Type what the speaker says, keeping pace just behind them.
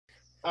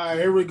All right,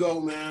 here we go,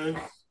 man.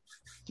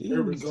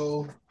 Here we Jeez.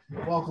 go.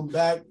 Welcome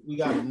back. We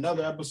got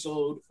another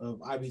episode of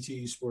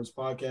IBT Sports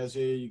Podcast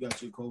here. You got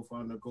your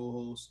co-founder,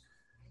 co-host,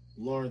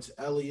 Lawrence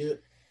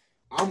Elliott.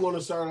 I'm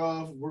gonna start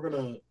off. We're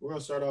gonna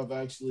start off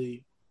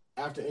actually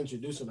after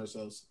introducing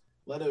ourselves.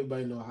 Let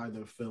everybody know how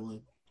they're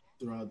feeling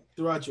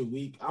throughout your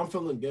week. I'm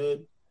feeling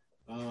good.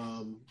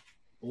 I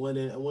went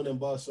and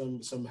bought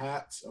some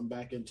hats. I'm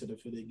back into the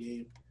fitted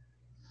game.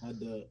 Had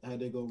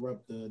to go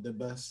rep the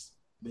best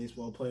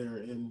baseball player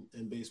in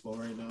baseball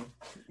right now.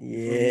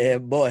 Yeah,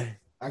 boy.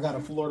 I got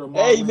a Florida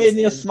Marlins. Hey, you made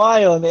me a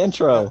smile in the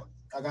intro.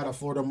 I got a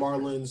Florida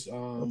Marlins.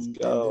 Let's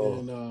go.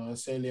 And then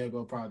San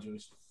Diego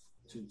Padres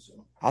too.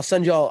 So I'll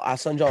send y'all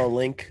a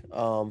link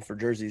for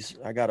jerseys.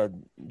 I got a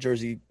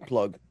jersey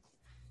plug.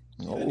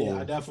 yeah,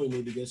 I definitely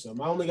need to get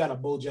some. I only got a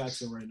Bo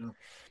Jackson right now.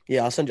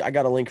 Yeah, I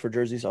got a link for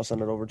jerseys. I'll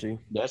send it over to you.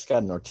 Yeah, I just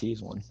got an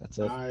Ortiz one. That's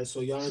it. All right, so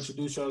y'all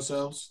introduce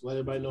yourselves. Let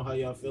everybody know how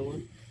y'all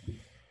feeling.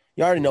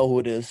 You already know who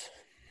it is.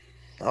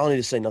 I don't need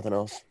to say nothing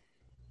else.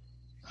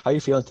 How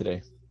you feeling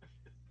today?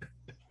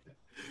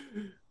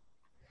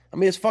 I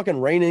mean, it's fucking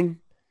raining.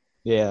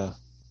 Yeah.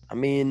 I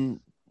mean,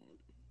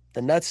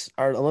 the Nets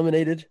are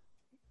eliminated.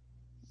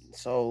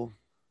 So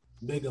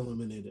Big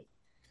eliminated.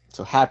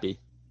 So happy.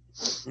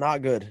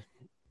 not good.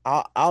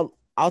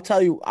 I'll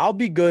tell you, I'll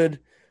be good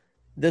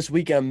this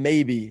weekend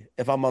maybe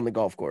if I'm on the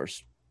golf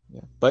course.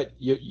 Yeah. But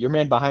your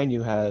man behind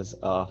you has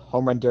a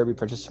home run derby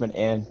participant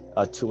and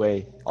a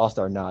 2A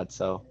All-Star nod.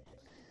 So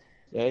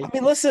yeah. I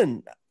mean,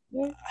 listen.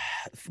 Yeah.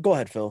 Go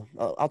ahead, Phil.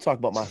 I'll talk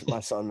about my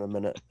son in a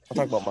minute. I'll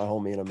talk about my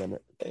homie in a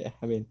minute. Yeah,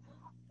 I mean,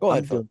 Go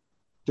ahead, I'm Phil.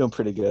 doing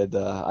pretty good. The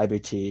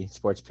IBT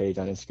sports page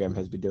on Instagram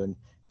has been doing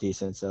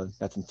decent, so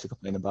nothing to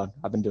complain about.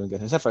 I've been doing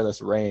good, except for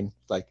this rain.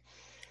 Like,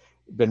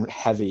 been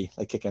heavy,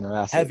 like kicking our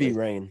ass. Heavy lately.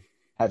 rain.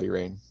 Heavy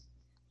rain.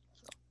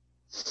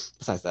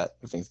 Besides that,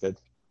 everything's good.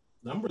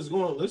 Numbers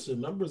on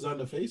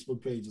the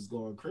Facebook page is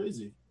going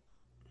crazy.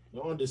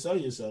 Don't undersell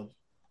yourself.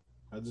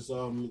 I just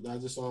saw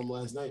them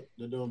last night.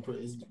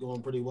 It's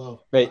going pretty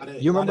well. Wait, A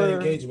you lot of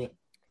remember? engagement.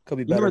 Could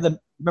be You better.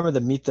 remember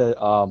the meet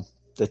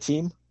the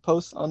team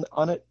post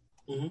on it?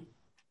 Mhm.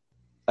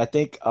 I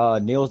think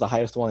Neil's the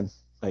highest one,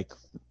 like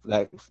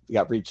that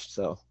got reached.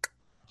 So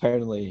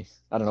apparently,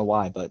 I don't know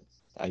why, but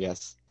I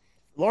guess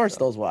Lawrence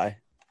knows why.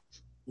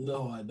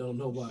 No, I don't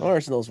know why.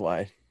 Lawrence knows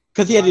why.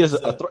 because he had to Why use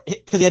is that?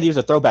 because he had to use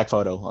a throwback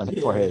photo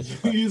for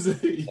his.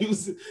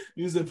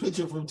 use a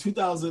picture from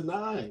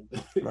 2009.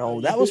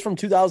 No, that was from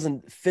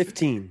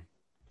 2015.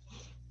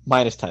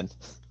 Minus 10.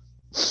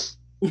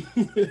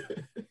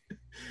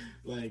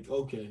 Like,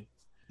 okay.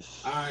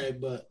 All right,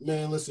 but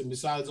man, listen,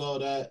 besides all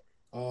that,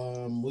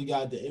 we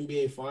got the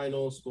NBA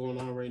finals going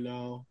on right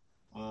now.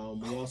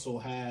 We also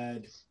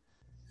had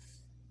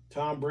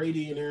Tom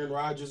Brady and Aaron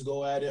Rodgers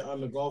go at it on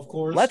the golf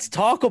course. Let's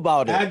talk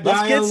about it. That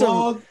Let's get some.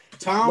 dialogue,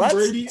 Tom Let's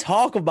Brady.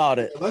 talk about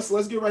it. Let's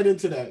get right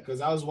into that because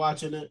I was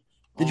watching it.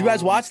 Did you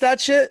guys watch that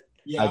shit?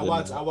 Yeah, I did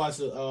watched. not. I watched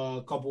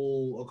a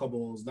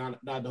couple,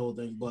 not the whole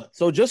thing, but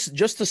So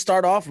just to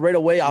start off right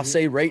away, I'll Mhm.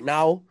 say right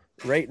now,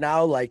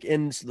 like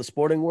in the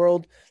sporting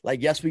world,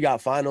 like yes, we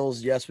got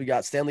finals, yes, we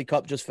got Stanley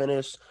Cup just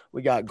finished,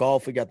 we got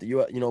golf, we got the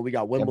we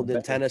got Wimbledon,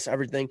 but- tennis,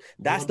 everything.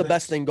 That's the Olympics.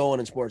 best thing going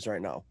in sports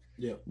right now.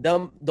 yeah,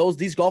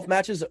 These golf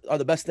matches are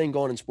the best thing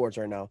going in sports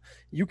right now.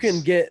 You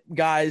can get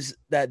guys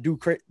that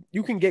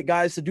you can get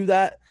guys to do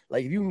that.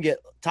 Like if you can get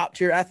top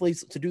tier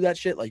athletes to do that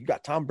shit, like you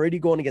got Tom Brady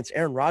going against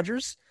Aaron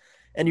Rodgers,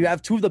 and you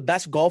have two of the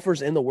best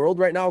golfers in the world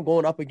right now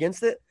going up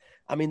against it.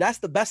 I mean, that's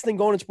the best thing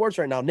going in sports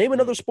right now. Name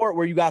another sport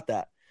where you got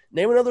that.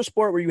 Name another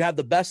sport where you have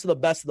the best of the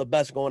best of the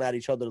best going at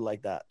each other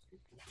like that.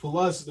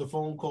 plus the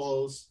phone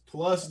calls,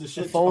 plus the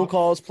shit. The phone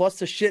calls, plus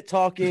the shit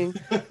talking,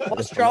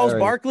 plus Charles hilarious.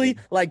 Barkley.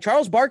 Like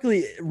Charles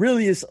Barkley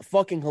really is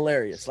fucking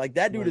hilarious. Like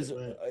that dude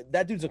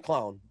that dude's a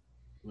clown.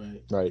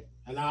 Right. Right.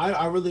 And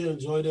I really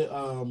enjoyed it.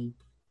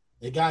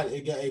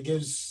 It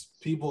gives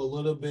people a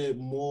little bit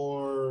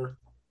more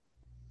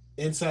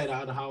insight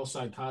on how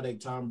psychotic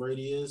Tom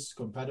Brady is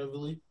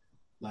competitively.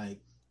 Like,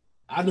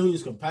 I knew he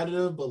was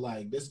competitive, but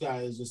like this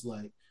guy is just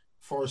like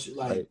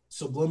Right.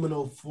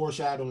 subliminal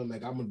foreshadowing.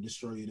 Like, I'm gonna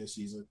destroy you this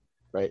season.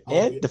 Right. I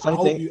hope And you- the funny I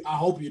hope thing, you, I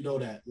hope you know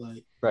that.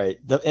 Like, right.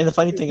 And the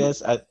funny thing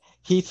is,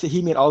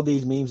 he made all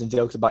these memes and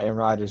jokes about Aaron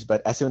Rodgers,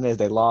 but as soon as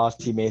they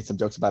lost, he made some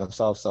jokes about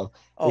himself. So at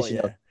Oh least,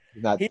 yeah.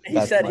 he's not. He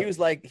that said smart. he was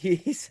like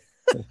he's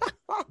At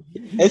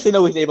least they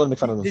know he's able to make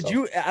fun of himself. Did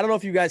you? I don't know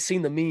if you guys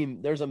seen the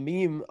meme. There's a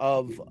meme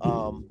of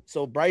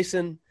so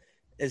Bryson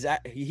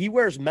he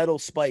wears metal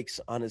spikes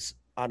on his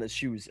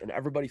shoes, and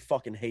everybody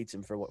fucking hates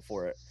him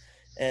for it,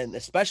 and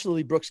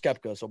especially Brooks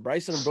Koepka. So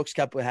Bryson and Brooks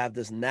Koepka have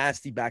this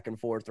nasty back and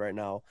forth right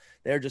now.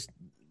 They're just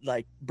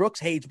like Brooks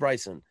hates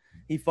Bryson.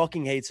 He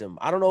fucking hates him.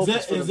 I don't know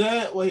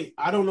wait,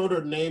 I don't know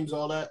their names,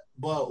 all that,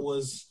 but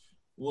was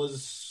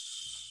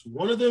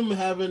one of them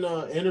having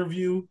an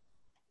interview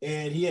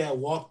and he had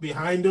walked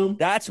behind him?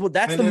 That's the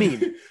then-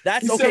 meme.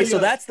 That's He okay. said, So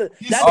yeah, that's the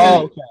he that's said-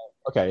 Oh,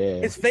 okay,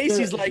 yeah. his face.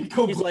 He He's like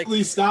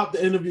completely stopped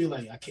the interview.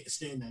 Like, I can't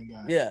stand that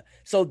guy. yeah.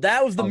 So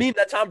that was the meme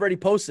that Tom Brady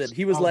posted.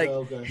 He was Okay, like,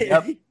 okay.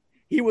 Yep.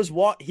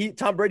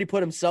 Tom Brady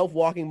put himself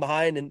walking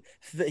behind, and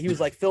he was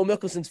like Phil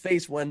Mickelson's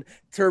face when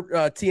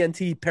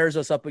TNT pairs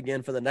us up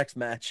again for the next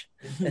match.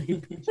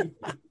 And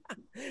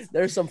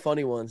there's some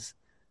funny ones.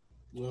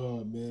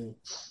 Oh man.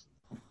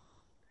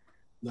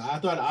 No, I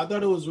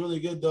thought it was really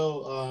good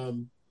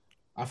though.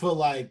 I feel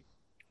like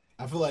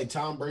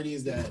Tom Brady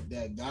is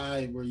that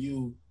guy where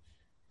you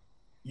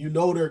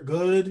know they're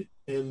good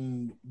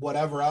and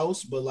whatever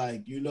else, but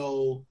like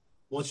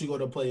once you go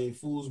to play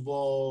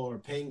foosball or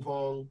ping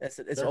pong, it's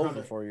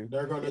over for you.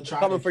 They're gonna try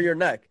coming for your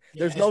neck.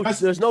 Yeah,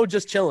 there's no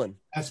just chilling.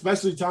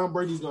 Especially Tom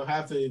Brady's gonna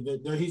have to.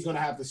 He's gonna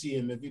have to see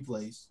him if he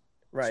plays.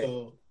 Right.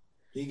 So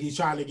he's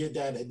trying to get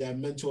that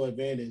mental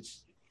advantage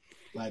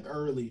like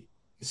early.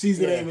 The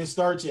season ain't even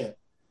start yet.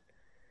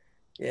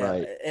 Yeah,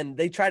 right. And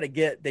they tried to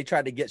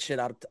get shit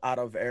out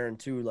of Aaron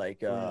too. Like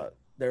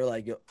they're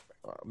like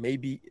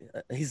maybe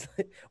he's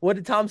like, what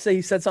did Tom say?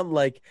 He said something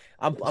like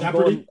I'm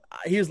going.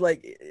 He was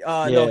like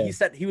no, he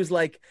said he was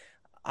like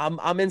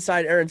I'm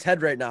inside Aaron's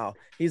head right now.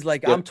 He's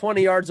like I'm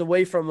 20 yards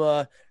away from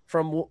the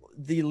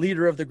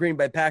leader of the Green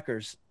Bay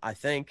Packers. I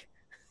think.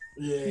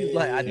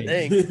 Yeah, I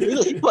think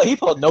he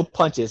pulled no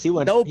punches. He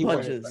went no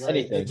punches. Right.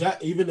 Anything.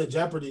 Even the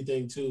Jeopardy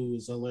thing too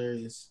is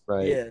hilarious.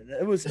 Right. Yeah,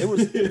 it was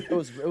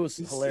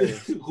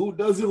hilarious. Who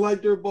doesn't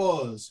like their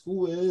boss?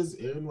 Who is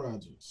Aaron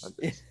Rodgers?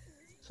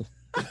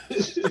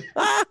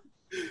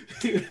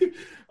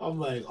 I'm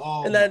like,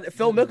 oh. And then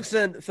Phil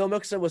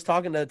Mickelson was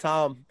talking to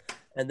Tom,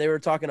 and they were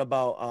talking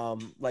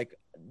about like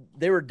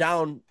they were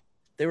down,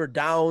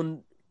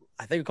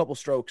 I think a couple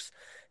strokes,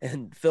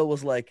 and Phil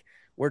was like,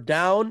 "We're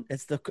down.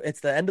 It's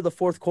the end of the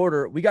fourth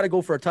quarter. We got to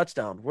go for a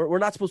touchdown. We're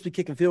not supposed to be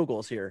kicking field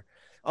goals here,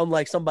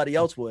 unlike somebody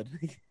else would."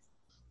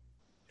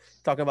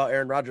 Talking about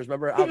Aaron Rodgers,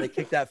 remember how they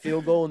kicked that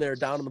field goal and they were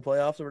down in the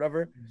playoffs or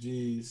whatever?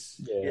 Jeez.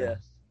 Yeah.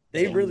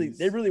 They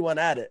really went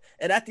at it.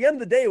 And at the end of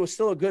the day, it was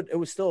still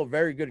a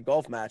very good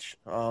golf match.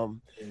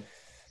 Tom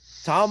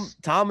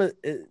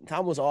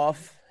was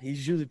off. He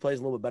usually plays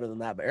a little bit better than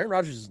that, but Aaron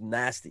Rodgers is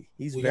nasty.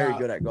 He's very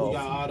good at golf.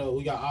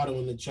 We got Otto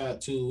in the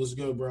chat too. What's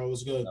good, bro?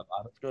 What's good?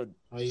 What's good?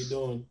 How you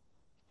doing?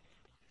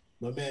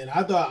 But man,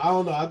 I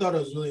thought it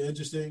was really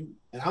interesting.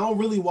 And I don't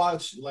really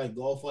watch like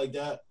golf like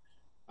that.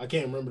 I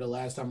can't remember the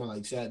last time I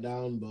like sat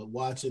down, but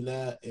watching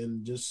that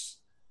and just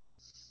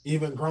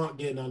even Gronk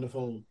getting on the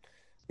phone.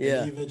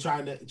 Yeah. And even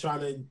trying to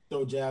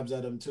throw jabs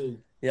at him too.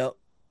 Yep.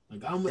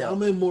 Like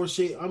I'm in more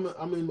shape. I'm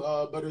in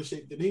better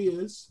shape than he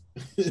is.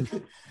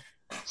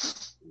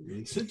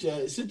 Sit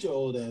your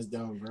old ass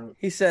down, Gronk.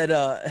 He said,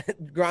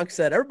 Gronk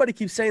said, everybody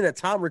keeps saying that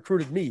Tom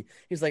recruited me.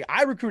 He's like,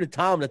 I recruited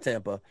Tom to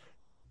Tampa.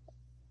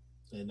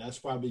 And that's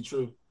probably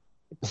true.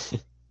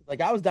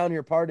 Like I was down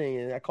here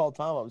partying and I called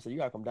Tom up and said, you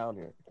gotta come down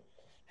here.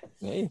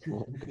 Hey,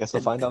 I guess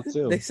we'll find out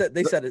soon. They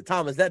said,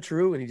 Tom, is that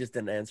true? And he just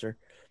didn't answer.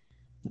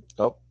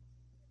 Oh.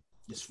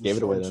 Gave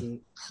it away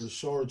then. For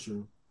sure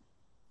true.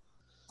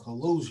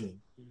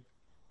 Collusion.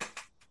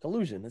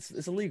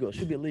 It's illegal. It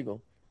should be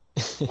illegal.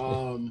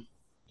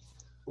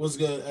 What's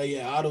good?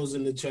 Yeah, Otto's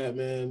in the chat,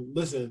 man.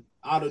 Listen,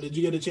 Otto, did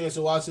you get a chance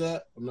to watch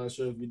that? I'm not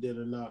sure if you did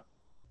or not.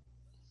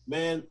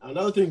 Man,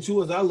 another thing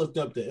too is I looked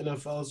up the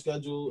NFL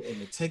schedule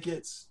and the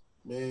tickets.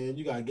 Man,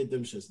 you gotta get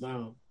them shits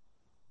now.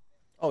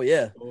 Oh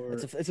yeah,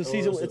 it's a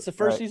season. It's the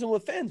first season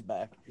with fans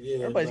back. Yeah,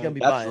 everybody's gonna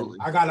be buying.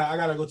 I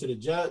gotta go to the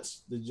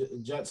Jets,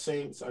 Jets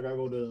Saints. I'm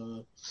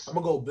gonna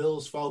go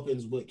Bills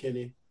Falcons with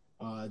Kenny,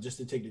 just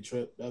to take the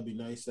trip. That'd be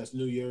nice. That's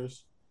New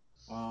Year's.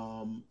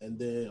 And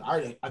then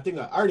I think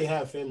I already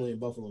have family in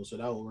Buffalo, so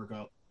that will work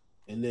out.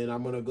 And then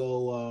I'm gonna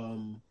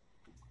go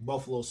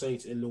Buffalo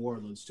Saints in New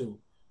Orleans too.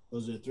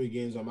 Those are the 3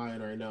 games on my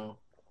end right now.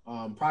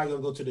 Probably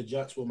gonna go to the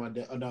Jets with my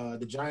dad,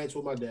 the Giants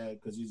with my dad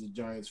because he's a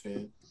Giants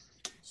fan.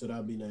 So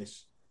that'd be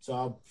nice. So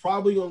I'm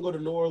probably gonna go to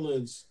New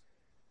Orleans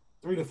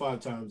 3 to 5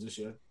 times this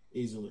year,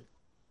 easily.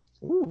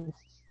 Ooh.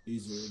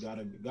 Easily,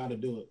 gotta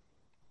do it.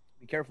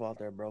 Be careful out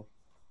there, bro.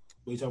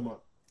 What you talking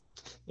about?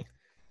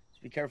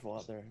 Just be careful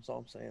out there. That's all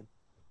I'm saying.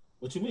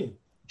 What you mean?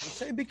 I'm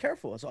saying be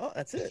careful.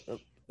 That's it.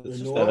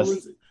 New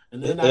Orleans,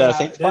 and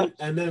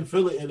then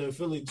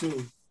Philly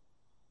too.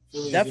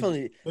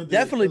 Philly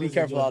definitely be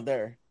careful out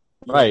there.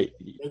 Right.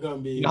 They're gonna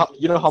be.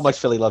 You know how much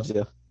Philly loves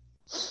you.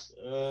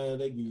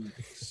 They can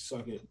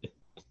suck it.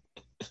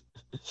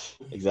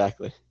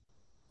 Exactly.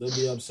 They'll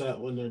be upset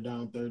when they're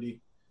down 30,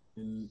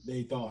 and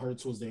they thought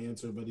Hurts was the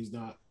answer, but he's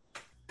not.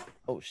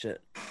 Oh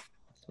shit.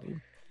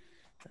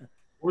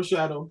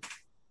 Foreshadow.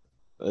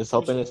 Let's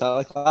hoping it's not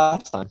like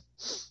last time.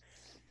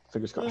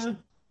 Fingers crossed.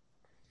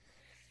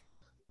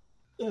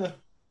 Yeah.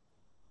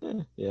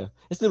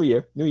 It's New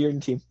Year. New Year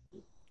and team.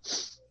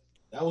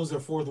 That was their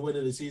 4th win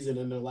of the season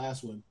and their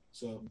last one.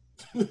 So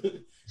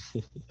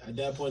at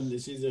that point in the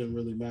season, it didn't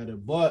really matter.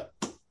 But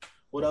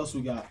what else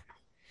we got?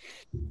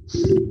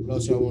 What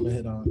else y'all want to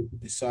hit on?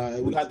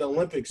 Besides, we got the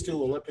Olympics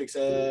too. Olympics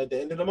at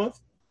the end of the month.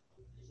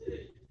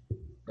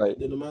 Right.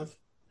 End of the month.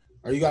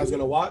 Are you guys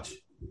gonna watch?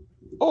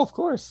 Oh, of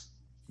course.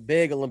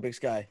 Big Olympics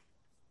guy.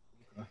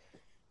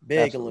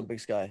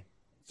 Olympics guy.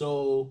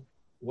 So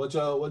what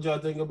y'all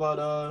think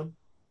about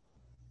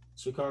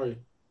Sha'Carri?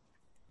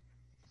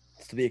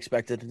 It's to be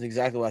expected. It's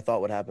exactly what I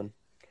thought would happen.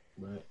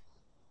 Right.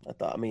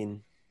 I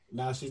mean,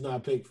 Now she's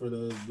not picked for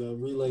the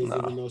relays, No.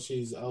 even though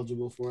she's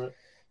eligible for it.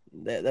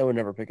 they were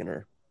never picking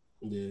her.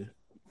 Yeah.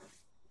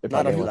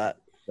 Not after that.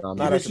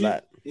 Not after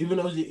that. Even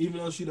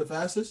though she's the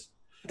fastest.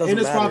 Doesn't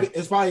And matter.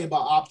 it's probably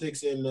about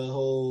optics and the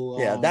whole.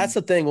 Yeah, that's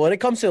the thing. When it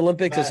comes to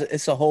Olympics,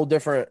 it's a whole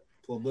different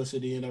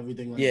publicity and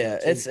everything like yeah,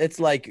 that. Yeah, it's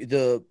like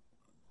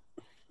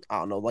I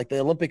don't know, like the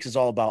Olympics is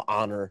all about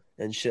honor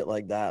and shit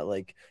like that.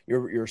 Like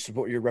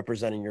you're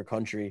representing your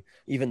country,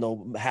 even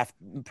though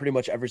pretty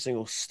much every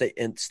single state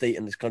in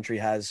this country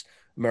has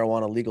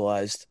marijuana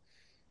legalized.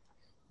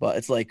 But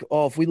it's like,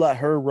 oh, if we let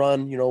her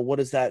run, what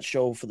does that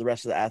show for the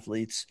rest of the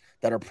athletes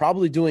that are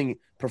probably doing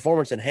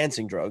performance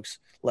enhancing drugs,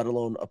 let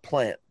alone a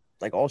plant?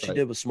 Like all she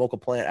did was smoke a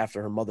plant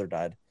after her mother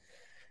died.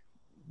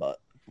 But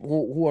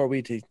who are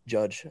we to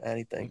judge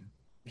anything?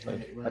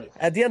 Right.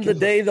 At the end of the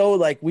day, though,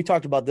 like we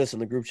talked about this in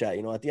the group chat,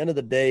 at the end of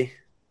the day,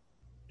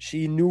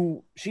 she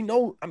know.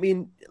 I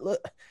mean,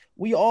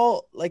 we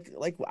all like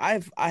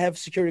I have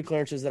security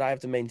clearances that I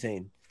have to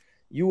maintain.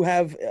 You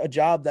have a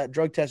job that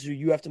drug tests you.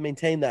 You have to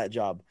maintain that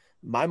job.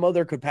 My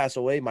mother could pass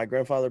away. My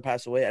grandfather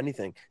passed away.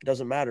 Anything. It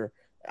doesn't matter.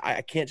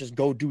 I can't just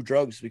go do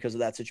drugs because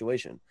of that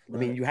situation. Right. I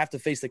mean, you have to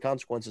face the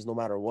consequences no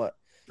matter what.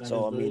 That is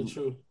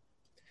true.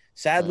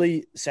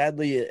 Sadly,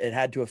 it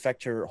had to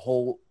affect her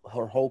whole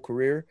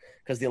career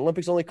because the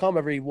Olympics only come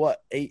every 4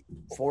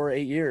 or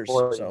 8 years.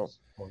 So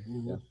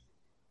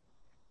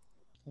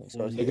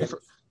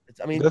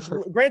I mean,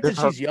 granted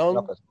she's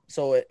young,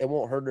 so it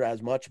won't hurt her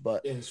as much.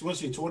 But was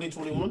she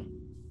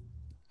 2021?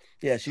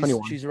 Yeah,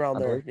 she's around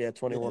there. Yeah,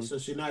 21. Yeah, so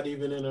she's not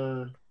even in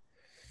her.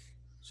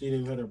 She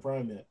didn't hit her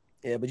prime yet.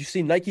 Yeah, but you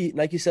see,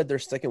 Nike said they're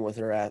sticking with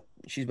her.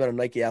 She's been a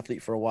Nike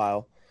athlete for a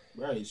while.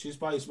 Right, she's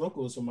probably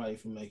smoking with somebody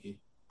from Nike.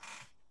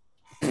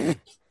 And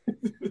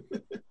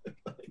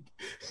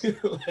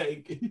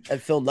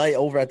Phil Knight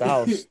over at the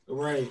house.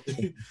 Right.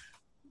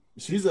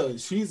 She's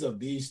a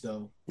beast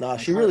though. Nah,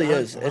 she really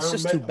is. It's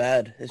just too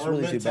bad. It's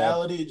really too bad. Her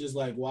mentality, just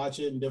like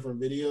watching different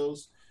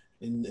videos.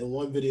 In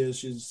one video,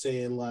 she's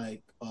saying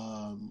like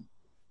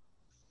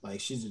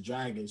she's a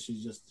dragon.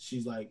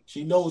 She's like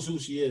she knows who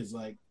she is.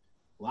 Like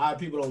a lot of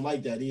people don't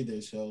like that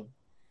either. So,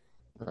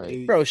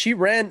 right. Bro, she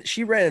ran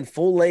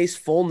full lace,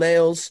 full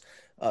nails,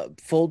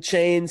 full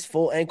chains,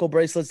 full ankle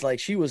bracelets. Like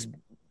she was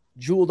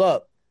jeweled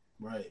up.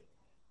 Right.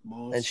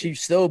 And she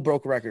still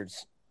broke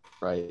records.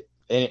 Right.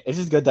 And it's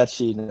just good that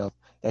she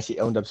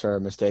owned up to her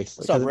mistakes.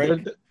 What's up,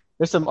 Rick?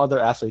 There's some other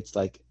athletes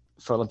like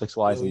for Olympics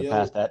wise in the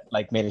past that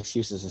like made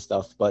excuses and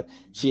stuff, but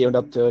she owned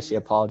up to it. She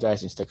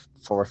apologized and took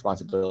full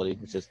responsibility,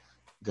 which is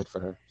good for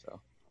her. So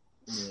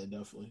yeah,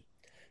 definitely.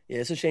 Yeah,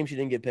 it's a shame she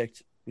didn't get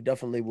picked. We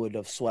definitely would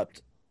have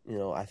swept.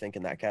 I think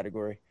in that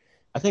category.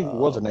 I think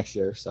Worlds are next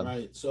year. So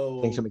right.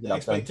 So the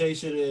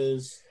expectation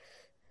is,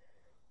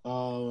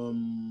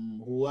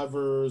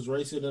 whoever's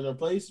racing in her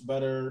place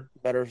better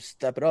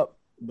step it up.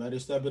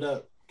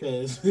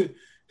 Because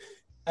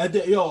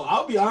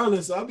I'll be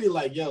honest. I'll be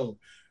like,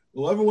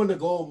 whoever won the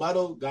gold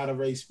medal gotta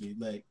race me.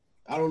 Like,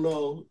 I don't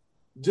know,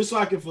 just so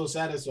I can feel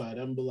satisfied.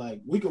 I'm be like,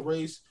 we could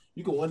race.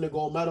 You can win the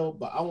gold medal,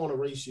 but I want to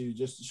race you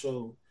just to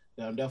show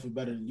that I'm definitely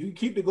better than you. You can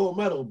keep the gold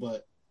medal,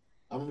 but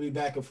I'm gonna be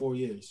back in 4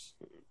 years.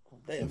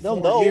 They'll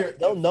know.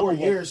 They'll know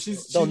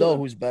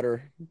who's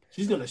better.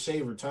 She's gonna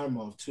shave her time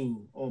off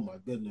too. Oh my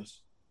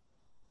goodness.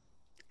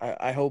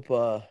 I hope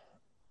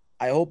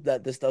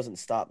that this doesn't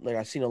stop. Like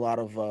I've seen a lot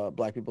of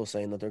black people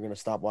saying that they're gonna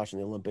stop watching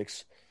the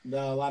Olympics.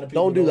 No, a lot of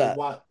people don't do that.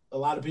 A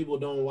lot of people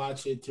don't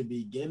watch it to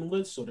begin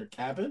with, so they're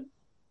capping.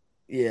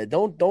 Yeah,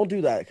 don't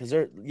do that because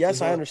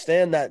yes, I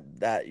understand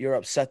that you're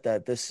upset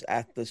that this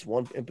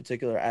one in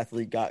particular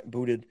athlete got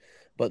booted,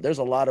 but there's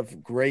a lot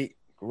of great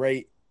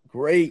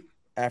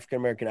African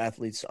American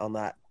athletes on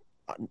that,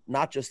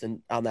 not just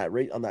on that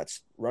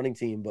running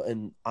team, but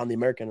on the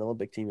American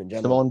Olympic team in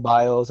general. Simone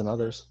Biles and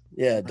others.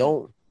 Yeah,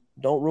 don't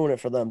ruin it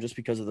for them just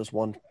because of this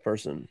one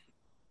person.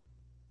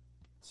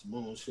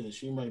 Simone,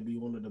 she might be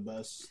one of the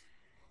best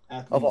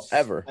athletes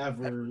ever.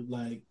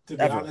 Like to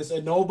be honest,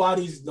 and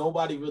nobody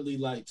really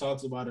like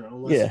talks about her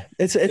unless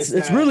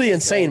it's really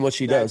insane what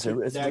she does.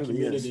 It's that really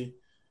community. Is.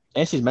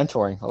 And she's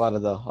mentoring a lot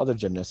of the other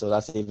gymnasts, so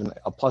that's even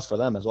a plus for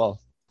them as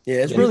well.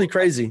 Yeah, it's really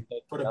crazy.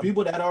 For the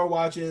people that are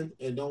watching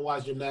and don't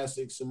watch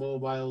gymnastics, Simone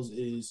Biles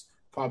is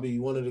probably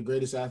one of the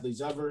greatest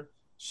athletes ever.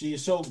 She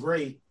is so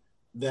great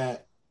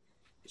that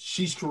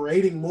she's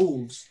creating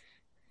moves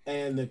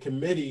and the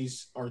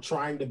committees are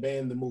trying to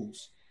ban the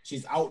moves.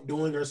 She's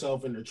outdoing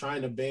herself and they're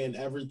trying to ban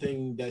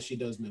everything that she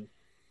does new.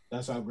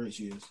 That's how great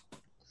she is.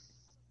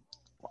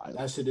 Wow.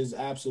 That shit is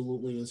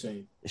absolutely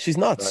insane. She's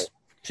nuts. Right.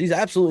 She's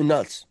absolutely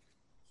nuts.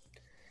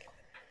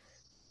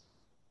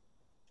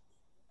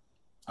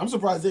 I'm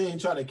surprised they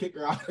ain't trying to kick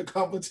her out of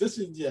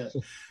competitions yet.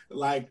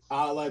 I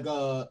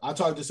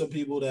talked to some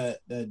people that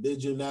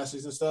did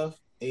gymnastics and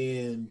stuff,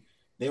 and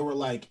they were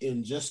like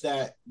in just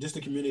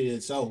the community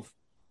itself.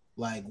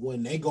 Like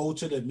when they go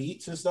to the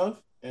meets and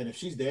stuff, and if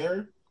she's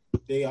there,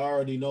 they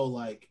already know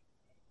like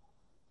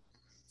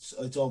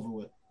it's over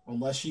with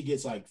unless she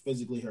gets like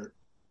physically hurt.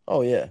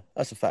 Oh yeah,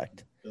 that's a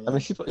fact. I mean,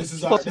 she this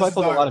is posted a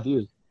lot of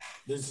views.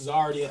 This is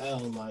already an L.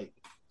 Like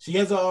she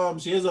has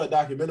a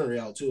documentary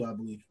out too, I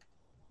believe,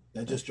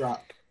 that just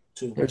dropped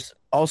too. There's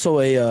also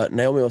a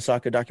Naomi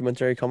Osaka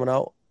documentary coming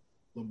out.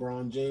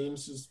 LeBron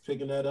James is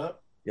picking that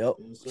up. Yep,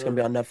 Yes, it's gonna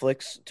be on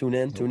Netflix. Tune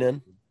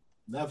in.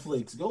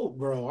 Netflix, go,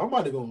 bro. I'm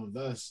about to go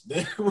invest.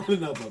 They're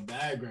running up a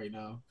bag right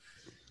now.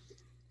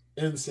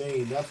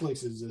 Insane.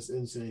 Netflix is just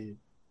insane.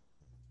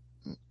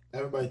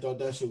 Everybody thought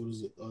that shit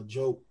was a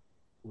joke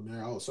when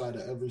they're outside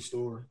of every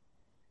store.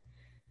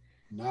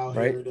 Now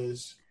Right. here it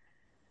is.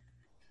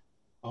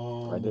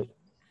 Right.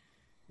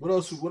 What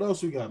else? What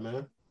else we got,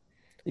 man?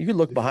 You can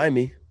look behind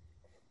me.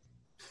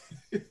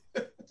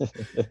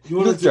 You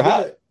want to go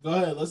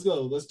ahead? Let's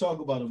go. Let's talk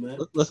about it, man.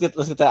 Let's get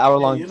that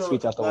hour-long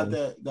speech after got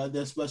one. got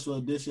that special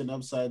edition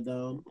upside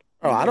down.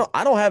 Oh,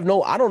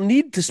 I don't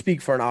need to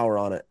speak for an hour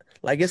on it.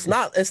 Like it's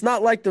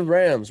not like the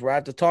Rams where I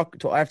have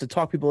to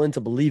talk people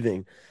into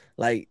believing.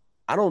 Like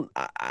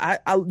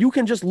you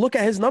can just look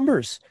at his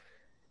numbers.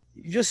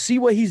 You just see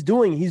what he's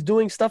doing. He's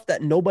doing stuff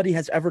that nobody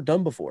has ever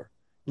done before.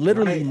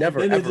 Literally right. never.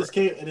 And ever.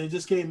 It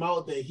just came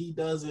out that he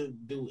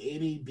doesn't do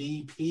any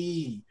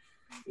BP.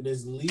 It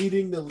is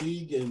leading the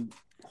league in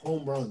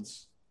home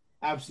runs.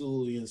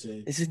 Absolutely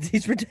insane.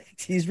 He's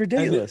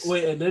ridiculous.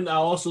 And then I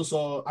also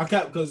saw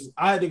because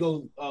I had to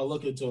go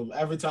look into him.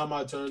 Every time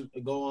I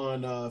go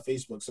on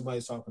Facebook,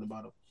 somebody's talking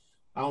about him.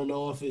 I don't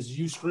know if it's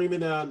you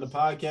screaming it on the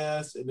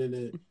podcast, and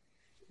then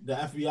the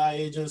FBI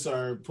agents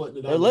are putting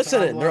it. They're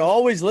listening. They're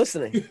always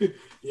listening.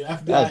 Your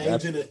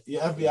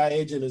FBI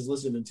agent is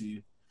listening to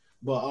you.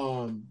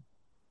 But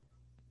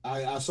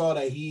I saw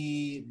that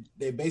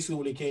they basically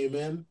when he came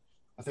in,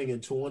 I think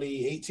in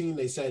 2018,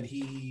 they said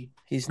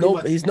he's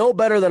no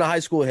better than a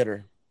high school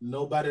hitter.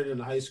 No better than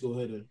a high school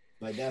hitter.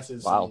 Like that's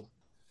insane. Wow.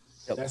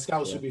 That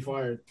scout should be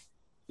fired.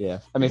 Yeah,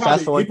 I mean,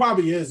 fast forward. He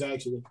probably is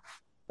actually.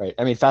 Right.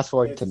 I mean, fast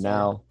forward to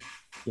now.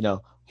 You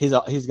know, he's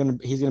gonna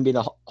be in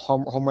the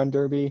home run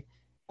derby.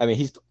 I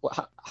mean,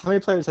 how many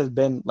players has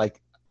been like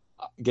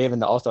given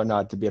the All-Star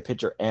nod to be a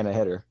pitcher and a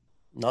hitter?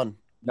 None,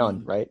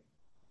 right?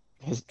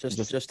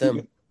 Just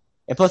him.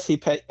 And plus,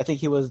 I think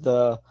he has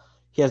the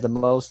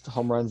most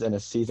home runs in a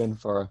season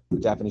for a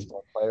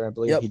Japanese-born player, I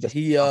believe.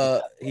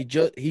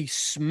 Yep. He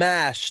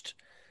smashed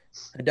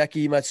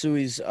Hideki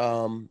Matsui's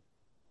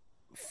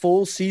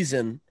full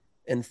season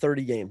in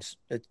 30 games.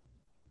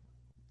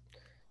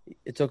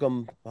 It took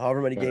him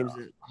however many games.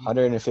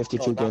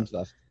 152 games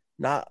left.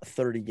 Not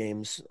 30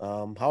 games.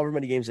 However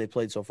many games they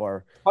played so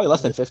far. Probably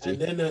less than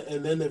 50. And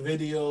then the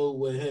video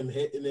with him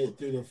hitting it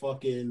through the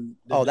fucking.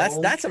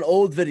 That's an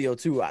old video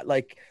too.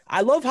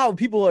 I love how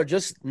people are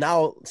just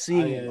now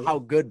seeing how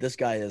good this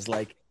guy is.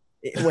 Like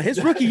when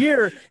his rookie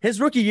year,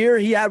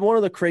 he had one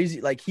of the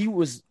crazy. Like he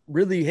was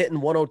really hitting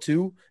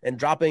 102 and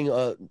dropping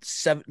a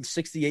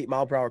 68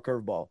 mile per hour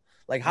curveball.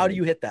 Like how do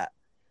you hit that?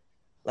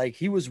 Like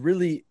he was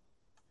really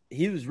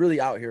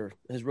out here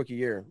his rookie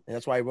year, and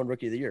that's why he won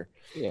Rookie of the Year.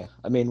 Yeah,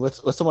 I mean, with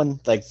someone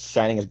like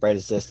shining as bright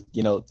as this,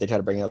 you know, they try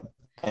to bring up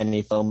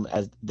any film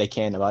as they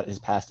can about his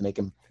past to make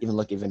him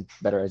look even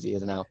better as he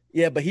is now.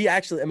 Yeah, but he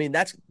actually, I mean,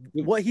 that's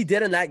what he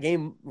did in that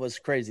game was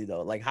crazy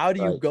though. Like, how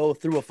do you go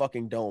through a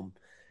fucking dome?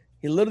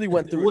 He literally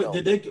went through.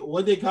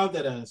 What they count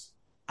that as?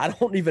 I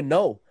don't even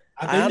know.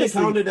 I think they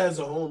counted as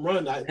a home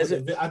run. I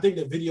think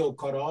the video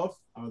cut off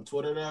on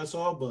Twitter that I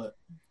saw, but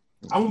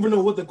I don't even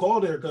know what to call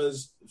there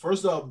because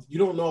first off, you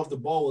don't know if the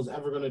ball was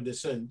ever going to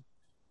descend.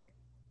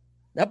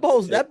 That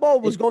ball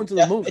was going to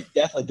the moon. It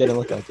definitely didn't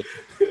look like it.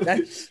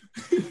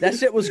 That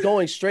shit was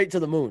going straight to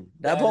the moon.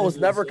 That ball was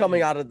never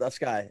coming out of the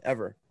sky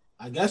ever.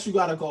 I guess you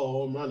got to call a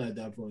home run at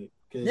that point.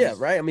 Yeah,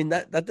 right. I mean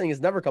that thing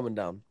is never coming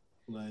down.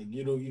 Like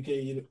you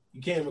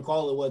can't even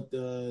call it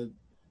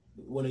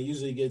when it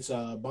usually gets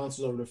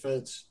bounces over the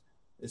fence.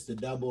 It's the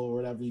double or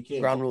whatever. You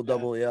can't ground rule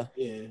double. Yeah.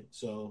 Yeah.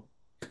 So.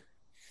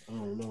 I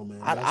don't know,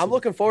 man. I'm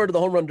looking forward to the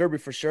home run derby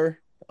for sure.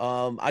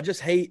 I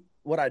just hate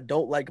what I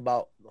don't like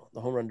about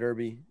the home run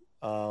derby.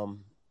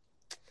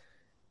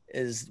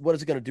 Is what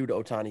is it going to do to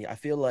Ohtani? I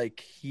feel like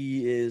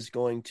he is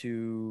going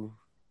to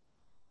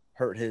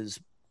hurt his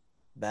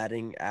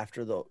batting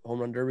after the home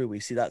run derby.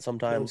 We see that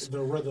sometimes.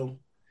 The rhythm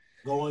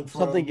going from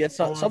something gets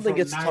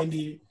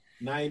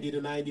 90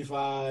 to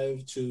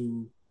 95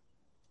 to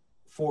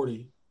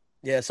 40.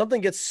 Yeah,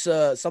 something gets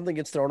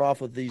thrown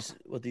off with these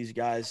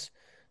guys.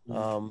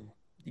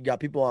 You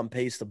got people on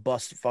pace to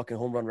bust fucking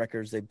home run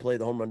records. They play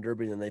the home run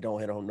derby and they don't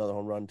hit another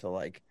home run until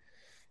like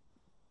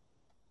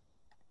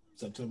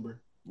September.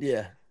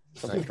 Yeah.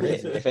 Something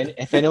crazy.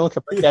 If anyone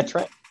can break that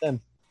trend, then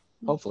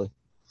hopefully.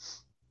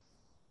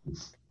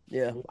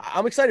 Yeah,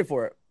 I'm excited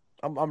for it.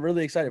 I'm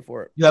really excited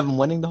for it. You have him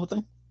winning the whole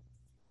thing?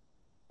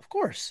 Of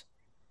course.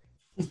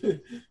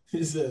 I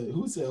just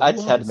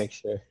had to make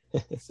sure.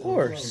 Of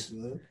course.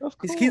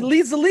 He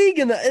leads the league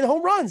in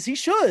home runs. He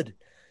should.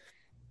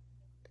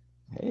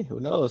 Hey, who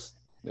knows?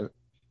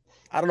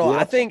 I don't know. Yeah.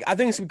 I think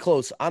it's gonna be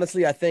close.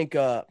 Honestly, I think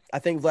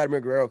Vladimir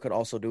Guerrero could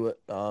also do it.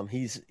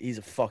 He's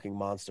a fucking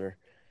monster.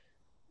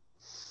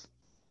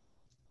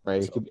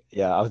 Right. So,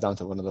 Yeah, I was down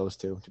to one of those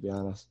two, to be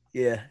honest.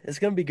 yeah, it's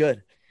gonna be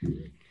good.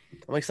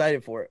 I'm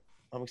excited for it.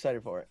 I'm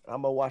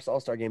gonna watch the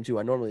All-Star game too.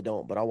 I normally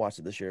don't, but I'll watch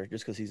it this year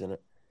just because he's in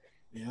it.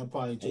 Yeah, I'll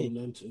probably tune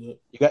into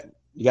it.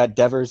 You got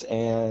Devers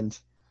and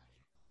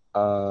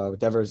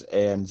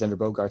Xander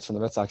Bogaerts from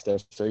the Red Sox there,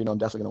 so I'm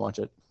definitely gonna watch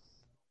it.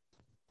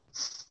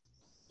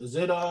 Is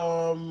it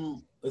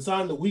it's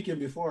on the weekend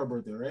before our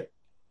birthday, right?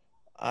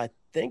 I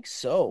think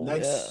so.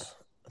 Next Yeah.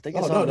 I think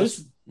it's on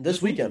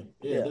this weekend.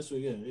 Yeah, this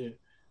weekend. Yeah.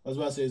 I was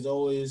about to say it's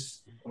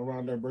always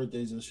around their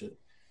birthdays and shit.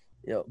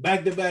 Yep.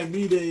 Back-to-back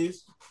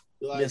B-days.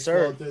 Like Yes,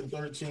 sir. 12th and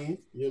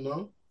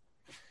 13th,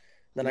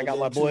 Then I got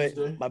my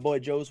boy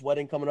Joe's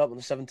wedding coming up on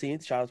the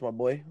 17th. Shout out to my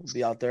boy. We'll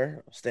be out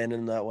there standing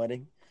in that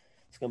wedding.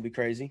 It's gonna be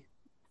crazy.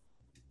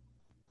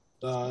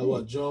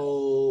 Joe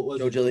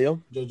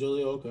Giglio. Joe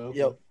Giglio, okay.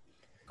 Yep.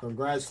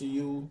 Congrats to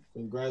you.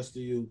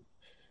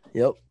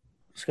 Yep.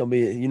 It's gonna be.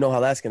 You know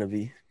how that's gonna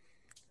be.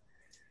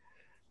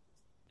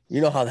 You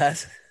know how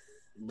that's.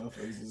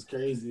 Motherfuckers is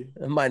crazy.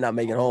 It might not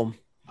make it home.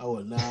 I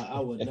would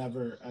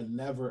never,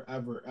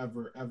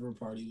 ever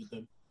party with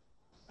them.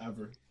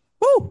 Ever.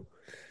 Woo!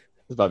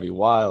 It's about to be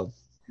wild.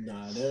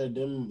 Nah,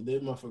 them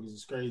motherfuckers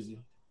is crazy.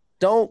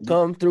 Don't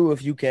come through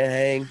if you can't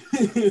hang.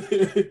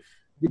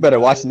 You better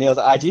watch Neil's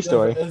IG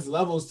story. There's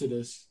levels to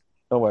this.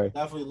 Don't worry.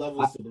 Definitely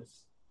levels to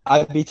this.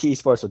 IBT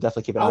Sports will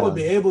definitely keep an eye on. I would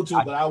be able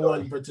to, but I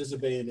wouldn't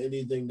participate in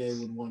anything they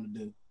would want to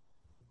do.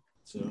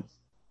 So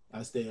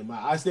I stay in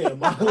my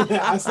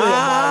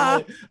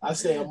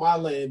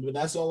lane, but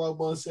that's all I'm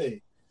gonna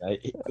say.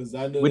 Because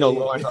I know we know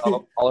Lawrence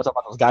all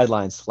about those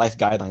guidelines, life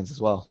guidelines as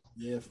well.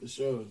 Yeah, for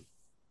sure.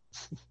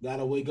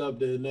 Gotta wake up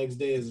the next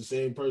day as the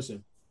same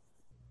person.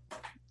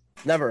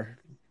 Never.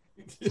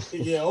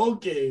 Yeah,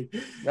 okay.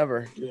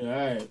 Never. Yeah,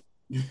 all right.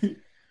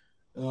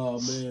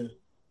 Oh man.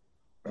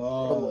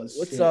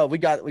 What's we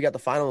got the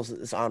finals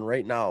is on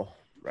right now,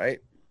 right?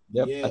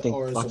 Yep. Yeah, I think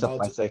or it's Bucks up by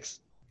about 6.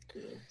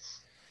 Yeah.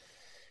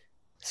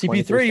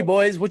 CP3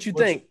 boys, what you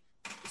think?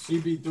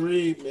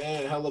 CP3,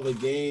 man, hell of a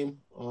game.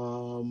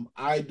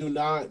 I do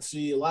not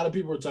see a lot of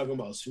people are talking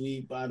about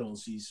sweep. I don't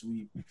see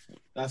sweep.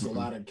 That's a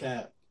lot of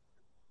cap.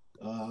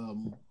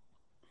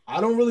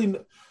 I don't really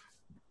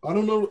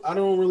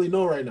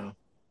know right now.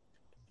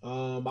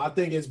 I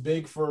think it's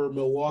big for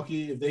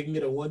Milwaukee if they can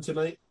get a win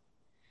tonight.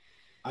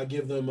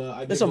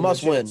 It's a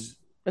must win.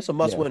 It's a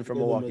must win for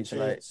Milwaukee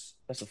tonight.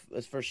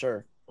 That's for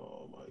sure.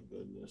 Oh my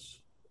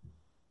goodness.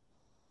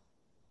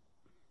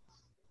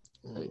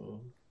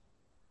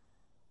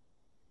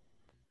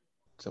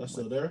 That's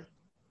still there?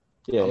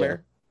 Yeah. I'm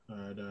there. All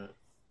right.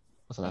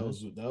 That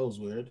was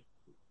weird.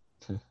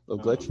 A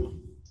little glitch.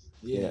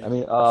 Yeah. I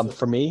mean,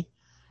 for me,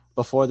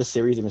 before the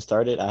series even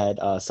started, I had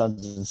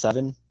Suns in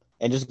 7,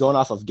 and just going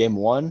off of game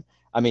 1,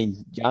 I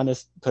mean,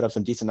 Giannis put up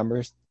some decent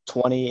numbers,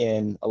 20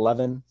 and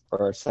 11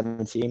 or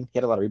 17. He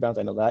had a lot of rebounds.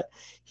 I know that.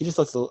 He just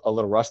looks a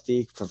little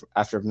rusty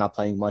after not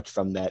playing much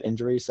from that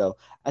injury. So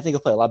I think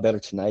he'll play a lot better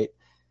tonight.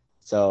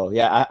 So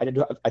yeah, I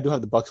do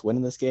have the Bucks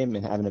winning this game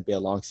and having it be a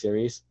long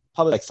series,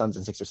 probably like Suns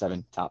in 6 or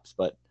 7 tops,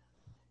 but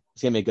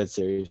it's gonna be a good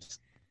series.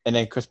 And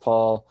then Chris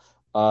Paul,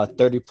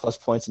 30 plus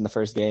points in the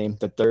first game,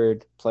 the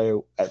third player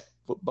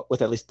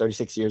with at least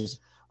 36 years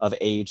of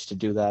age to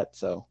do that.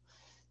 So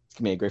it's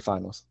gonna be a great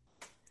finals.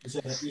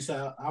 You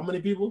said how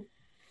many people?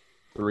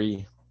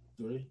 3.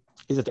 3.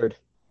 He's a third.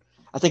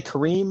 I think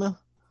Kareem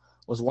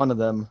was one of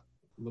them.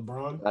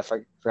 LeBron. I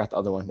forgot the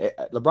other one.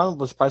 LeBron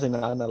was surprisingly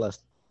not on that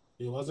list.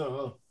 He wasn't,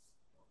 huh?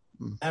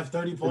 Have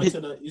 30 points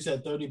you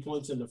said 30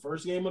 points in the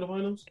first game of the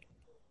finals?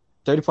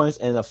 30 points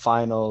in the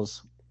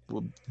finals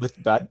with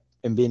that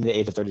and being the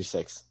age of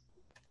 36.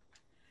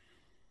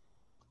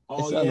 Oh,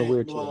 it's yeah.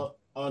 Weird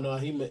no,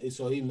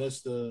 he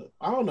missed the.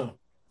 I don't know.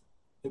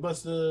 He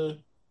must have.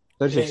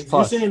 36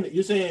 plus.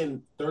 You're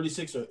saying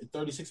 36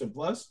 and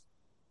plus?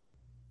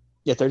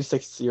 Yeah,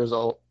 36 years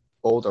old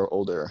or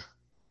older.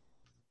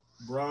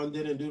 Braun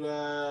didn't do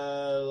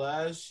that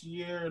last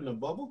year in the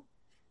bubble?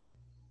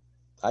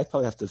 I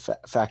probably have to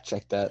fact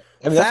check that.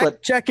 I mean,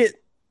 check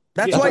it.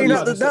 That's why you're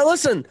not.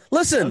 Listen. I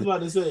was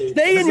about to say,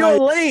 stay in your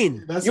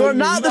lane. You're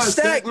not the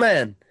stack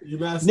man.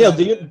 Neil,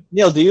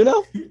 do you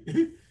know?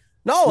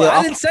 No, Neil,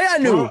 I didn't say I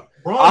knew.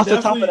 Braun off the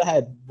top of the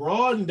head.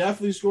 Braun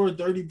definitely scored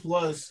 30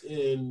 plus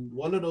in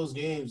one of those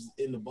games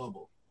in the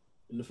bubble,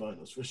 in the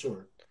finals for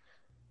sure.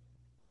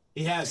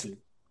 He has to.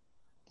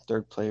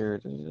 Third player,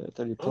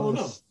 30 plus. I don't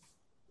know.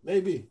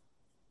 Maybe.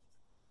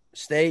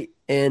 Stay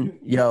in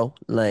your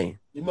lane.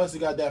 You must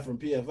have got that from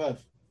PFF.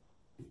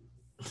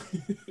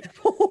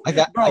 I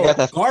got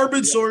that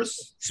garbage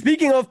source.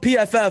 Speaking of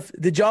PFF,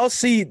 did y'all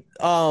see?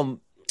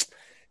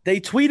 They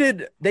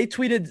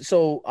tweeted.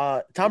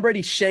 So Tom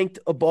Brady shanked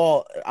a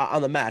ball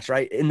on the match,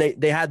 right? And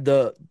they had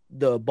the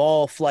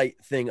ball flight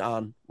thing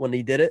on when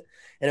he did it,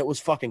 and it was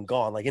fucking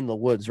gone, like in the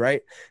woods,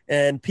 right?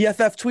 And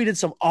PFF tweeted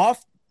some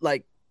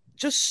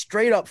just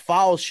straight up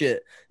foul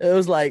shit. It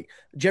was like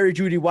Jerry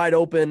Jeudy wide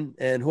open,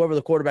 and whoever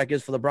the quarterback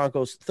is for the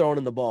Broncos throwing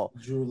in the ball.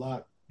 Drew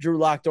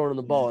Lock throwing in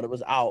the ball, and it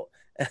was out.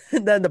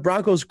 And then the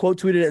Broncos quote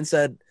tweeted it and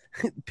said,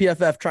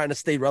 "PFF trying to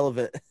stay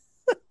relevant."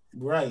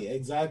 Right,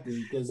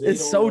 exactly. Because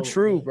It's so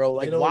true, bro.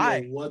 Like,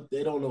 why?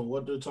 They don't know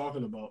what they're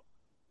talking about.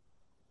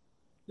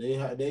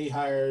 They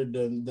hired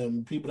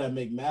them people that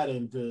make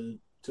Madden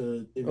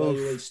to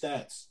evaluate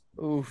stats.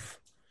 Oof.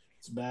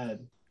 It's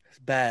bad. It's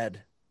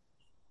bad.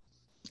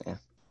 Yeah.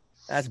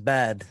 That's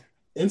bad.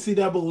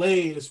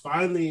 NCAA is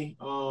finally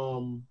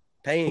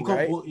paying,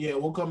 right?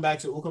 We'll come back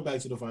to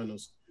the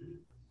finals.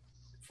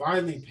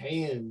 Finally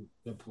paying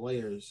the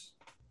players.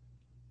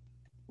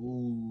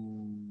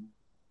 Ooh.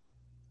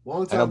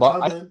 Long time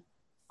coming.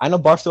 I know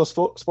Barstool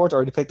Sports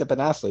already picked up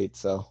an athlete,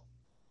 so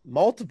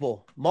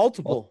multiple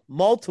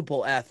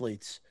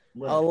athletes.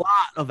 Right. A lot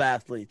of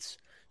athletes.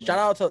 Right.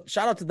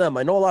 Shout out to them.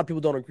 I know a lot of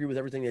people don't agree with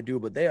everything they do,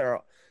 but they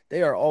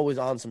are always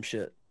on some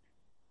shit.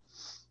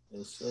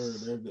 Yes,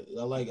 sir.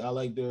 I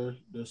like their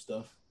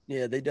stuff.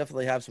 Yeah, they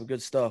definitely have some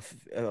good stuff.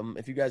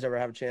 If you guys ever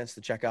have a chance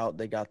to check out,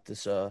 they got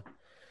this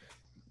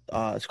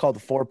it's called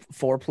the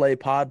Foreplay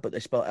Pod, but they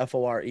spell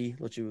FORE,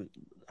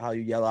 how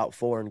you yell out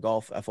four in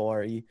golf,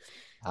 FORE.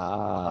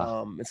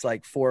 It's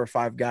like 4 or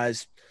 5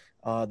 guys.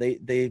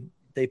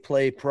 They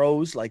play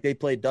pros, like they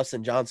played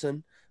Dustin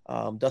Johnson.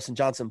 Dustin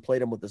Johnson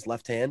played him with his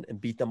left hand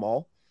and beat them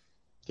all.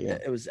 Yeah.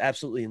 It was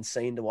absolutely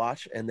insane to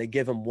watch. And they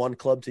give him one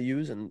club to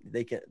use, and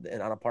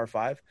on a par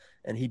 5,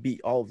 and he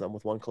beat all of them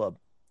with one club.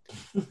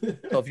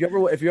 So if you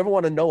ever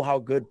want to know how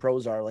good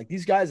pros are, like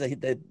these guys,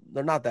 they're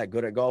not that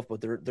good at golf,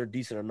 but they're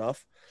decent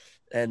enough,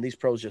 and these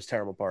pros just tear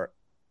them apart.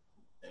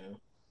 Yeah.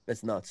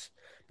 It's nuts.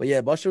 But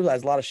yeah, Buster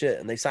has a lot of shit,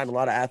 and they signed a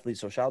lot of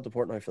athletes. So shout out to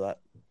Portnoy for that.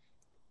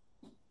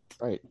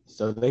 Right.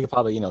 So they could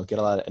probably, get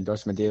a lot of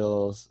endorsement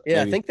deals.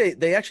 Yeah, maybe. I think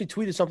they actually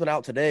tweeted something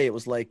out today. It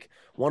was like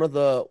one of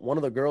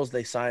the girls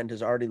they signed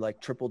has already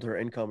like tripled her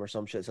income or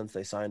some shit since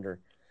they signed her.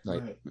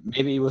 Right.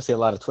 Maybe we'll see a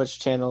lot of Twitch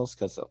channels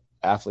because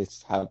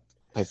athletes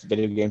play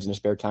video games in their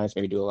spare times.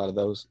 Maybe do a lot of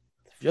those.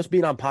 Just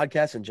being on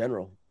podcasts in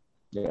general.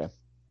 Yeah.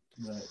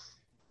 Right.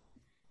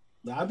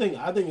 I think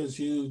it's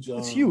huge.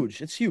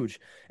 It's huge.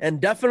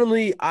 And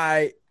definitely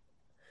I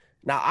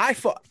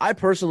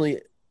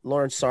personally,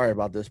 Lawrence, sorry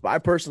about this, but I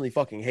personally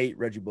fucking hate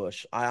Reggie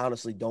Bush. I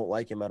honestly don't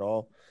like him at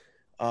all.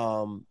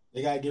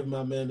 They gotta give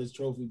my man his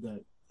trophy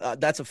back.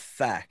 That's a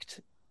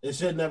fact. It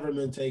should never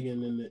been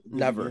taken in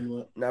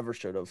the never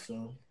should have.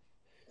 So,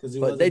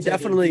 but they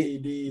definitely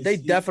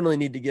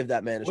need to give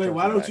that man his trophy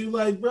why don't back. you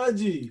like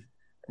Reggie?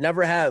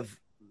 Never have.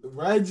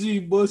 Reggie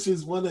Bush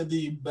is one of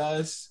the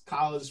best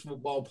college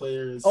football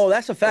players. Oh,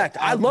 that's a fact.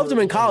 I loved him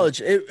in college.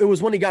 It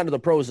was when he got into the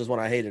pros is when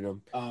I hated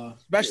him.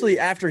 Especially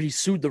after he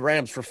sued the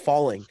Rams for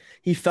falling.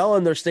 He fell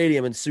in their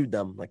stadium and sued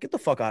them. Like, get the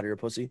fuck out of here,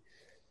 pussy.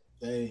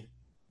 Hey.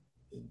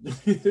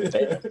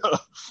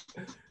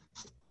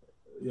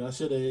 Y'all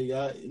should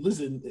have.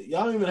 Listen,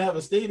 y'all don't even have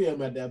a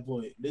stadium at that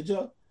point, did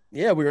y'all?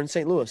 Yeah, we were in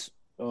St. Louis.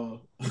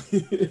 Oh.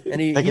 And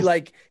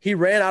he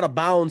ran out of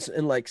bounds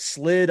and like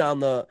slid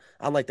on the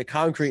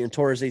concrete and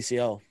tore his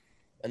ACL,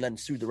 and then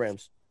sued the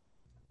Rams.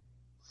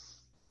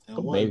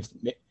 Maybe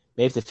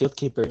the field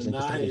keepers.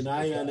 Now he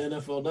on the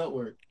NFL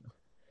Network.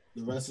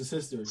 The rest is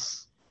history.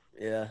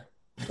 Yeah.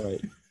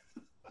 Right.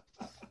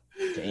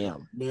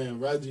 Damn. Man,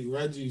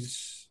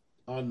 Reggie's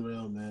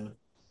unreal, man.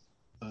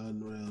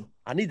 Unreal.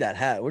 I need that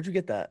hat. Where'd you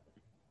get that?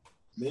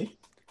 Me?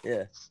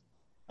 Yeah.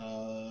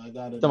 I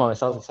got it.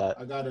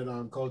 I got it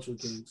on Culture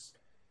Kings.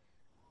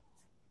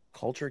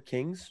 Culture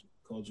Kings?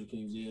 Culture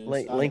Kings, yeah.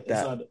 Link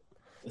that.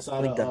 It's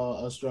out of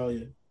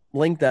Australia.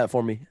 Link that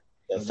for me.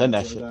 Yeah, send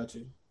that shit. I got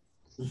you.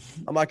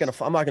 I'm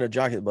not gonna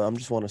jock it, but I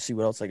just want to see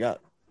what else I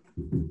got.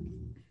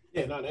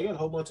 Yeah, no, they got a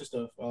whole bunch of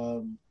stuff.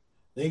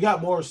 They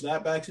got more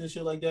snapbacks and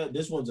shit like that.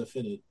 This one's a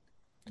fitted.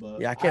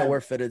 But yeah, I can't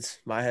wear fitteds.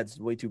 My head's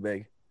way too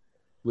big.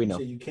 We know.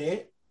 So you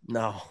can't?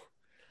 No.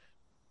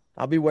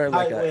 I'll be wearing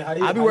How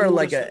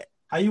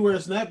you wear a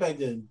snapback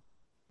then?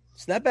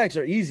 Snapbacks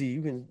are easy.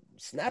 You can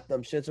snap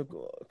them shits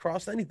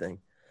across anything.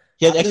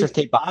 He has extra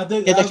tape. I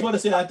think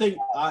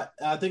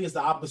it's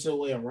the opposite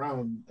way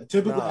around.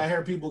 Typically, I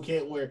hear people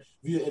can't wear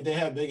if they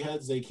have big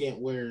heads, they can't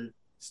wear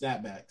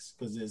snapbacks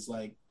because it's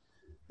like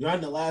you're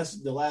on the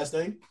last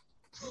thing.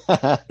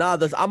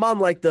 I'm on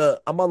like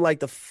the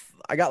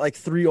I got like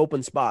 3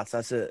 open spots.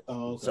 That's it.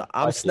 Oh, okay. So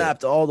I'm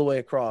snapped all the way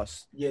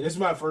across. Yeah, this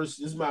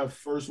is my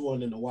first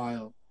one in a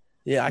while.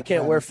 Yeah, I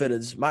can't wear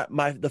fitteds.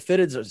 The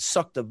fitteds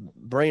suck the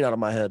brain out of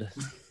my head.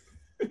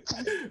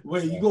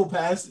 Wait, you go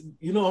past?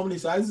 You know how many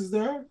sizes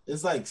there are?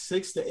 It's like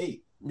 6 to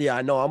 8. Yeah,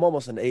 I know. I'm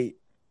almost an 8.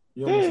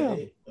 You're almost an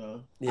 8.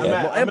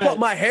 Yeah,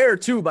 my hair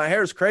too. My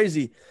hair is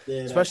crazy.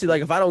 Yeah, especially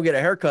like if I don't get a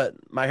haircut,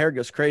 my hair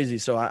goes crazy.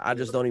 So I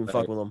just don't even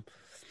fuck with them.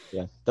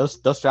 Yeah, those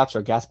straps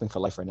are gasping for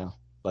life right now.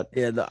 But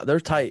yeah, they're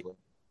tight.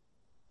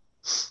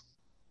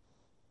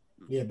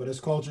 Yeah, but it's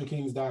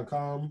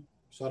culturekings.com.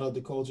 Shout out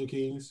to Culture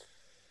Kings.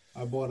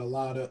 I bought a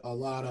lot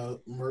of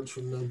merch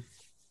from them.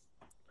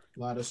 A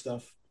lot of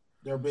stuff.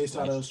 They're based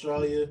out of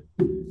Australia.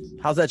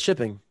 How's that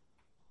shipping?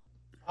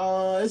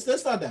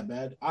 That's not that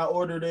bad. I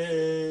ordered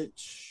it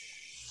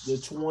the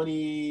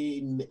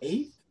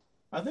 28th,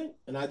 I think,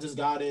 and I just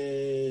got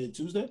it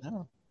Tuesday.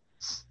 Oh.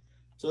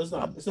 So it's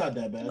not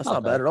that bad. That's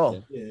not bad at all.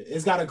 Yeah,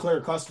 it's got to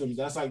clear customs.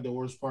 That's like the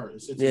worst part.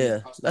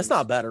 That's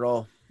not bad at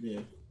all.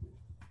 Yeah.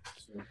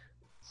 So.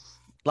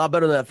 A lot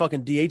better than that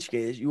fucking DH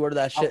gauge. You order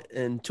that shit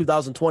in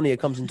 2020, it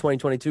comes in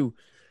 2022.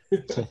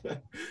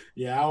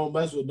 Yeah, I don't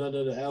mess with none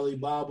of the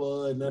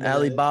Alibaba and none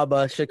Alibaba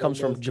of that. Shit comes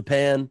from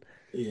Japan.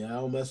 Yeah, I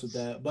don't mess with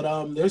that.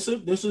 But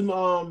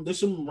there's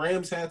some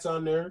Rams hats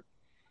on there.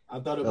 I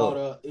thought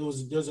about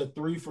there's a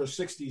 3 for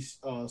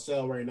 $60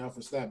 sale right now for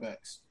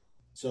snapbacks.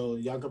 So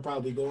y'all could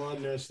probably go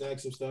on there,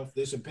 snag some stuff.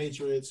 There's some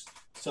Patriots,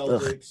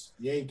 Celtics,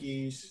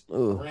 Yankees,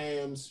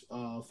 Rams,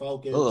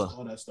 Falcons,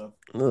 all that stuff.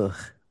 Ugh.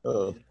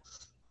 All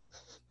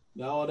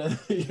that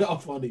y'all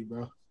funny,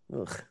 bro.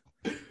 Oh,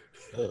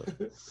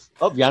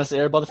 Giannis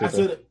Air about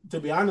to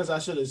be honest, I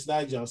should have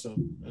snagged y'all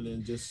some and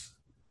then just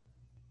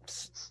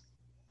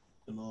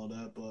and all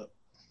that, but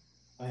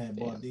I had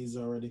bought these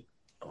already.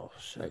 Oh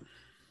shit.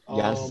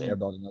 Giannis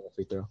airballed another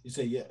free throw. You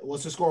say yeah.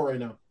 What's the score right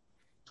now?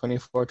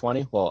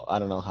 24-20. Well, I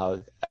don't know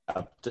how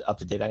up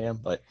to date I am,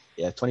 but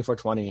yeah,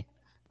 24-20,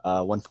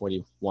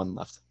 141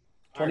 left.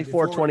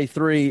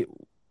 24-23,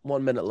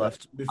 1 minute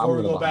left. Before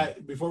we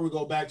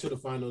go back to the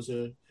finals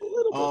here,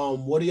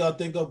 what do y'all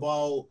think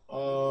about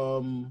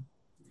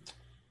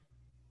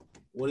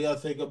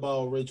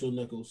Rachel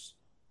Nichols?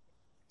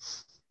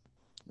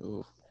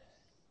 Ooh.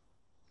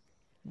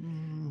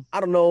 I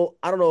don't know.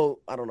 I don't know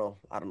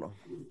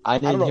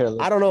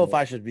if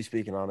I should be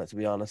speaking on it, to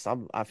be honest.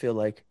 I feel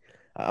like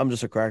I'm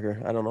just a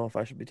cracker. I don't know if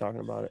I should be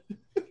talking about it.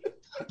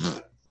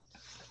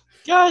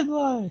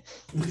 Guideline.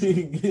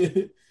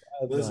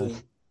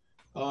 Listen,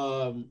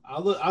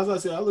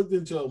 I looked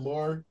into it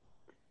more.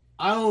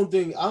 I don't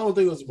think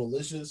it was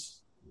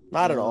malicious.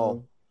 Not at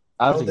all.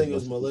 I don't think it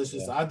was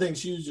malicious. Yeah. I think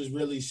she was just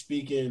really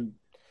speaking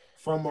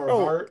from her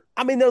heart.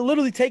 I mean, they're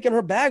literally taking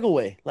her bag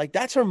away. Like,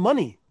 that's her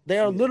money. They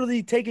are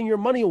literally taking your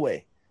money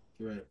away.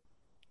 Right.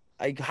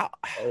 Like, how?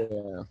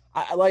 Yeah.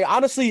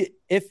 Honestly,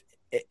 if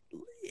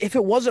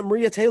it wasn't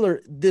Maria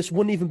Taylor, this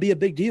wouldn't even be a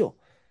big deal.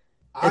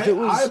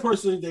 I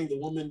personally think the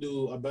women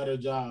do a better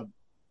job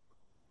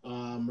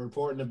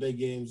reporting the big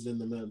games than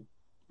the men.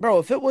 Bro,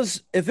 if it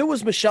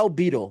was Michelle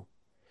Beadle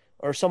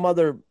or some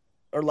other,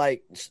 or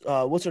like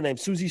what's her name,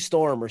 Susie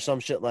Storm or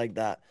some shit like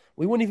that,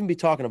 we wouldn't even be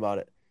talking about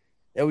it.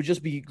 It would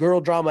just be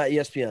girl drama at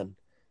ESPN.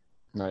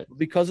 Right.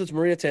 Because it's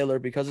Maria Taylor,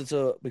 because it's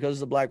a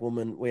black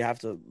woman, we have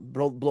to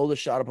blow the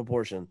shot out of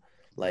proportion.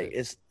 Like,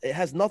 it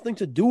has nothing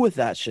to do with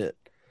that shit.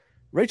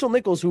 Rachel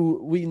Nichols,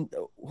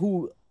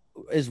 who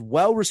is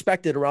well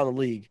respected around the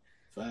league.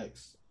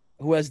 Facts.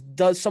 Who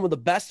does some of the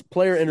best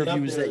player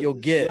interviews that you'll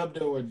get. Up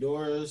there with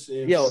Doris.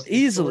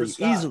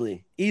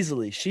 Easily.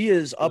 She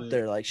is up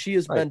there. Like, she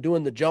has been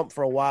doing the jump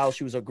for a while.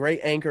 She was a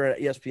great anchor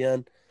at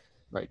ESPN.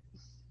 Right.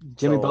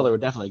 Jimmy Butler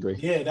would definitely agree.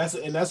 Yeah,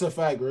 that's a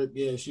fact, Rick.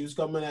 Yeah, she was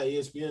coming at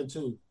ESPN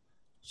too.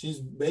 She's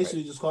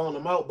basically just calling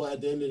them out, but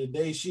at the end of the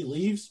day, she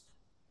leaves.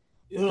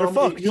 You know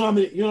how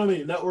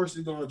many networks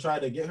are gonna try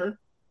to get her?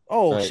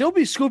 Oh, she'll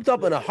be scooped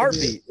up in a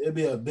heartbeat. It'll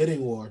be a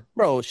bidding war,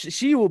 bro.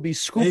 She will be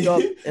scooped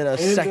up in a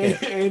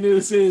second. And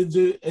it said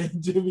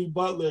Jimmy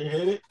Butler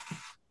hit it.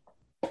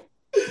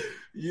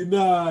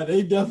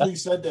 They definitely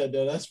said that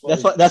though. That's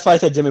funny. That's why I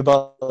said Jimmy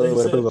Butler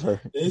would approve of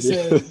her. They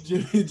said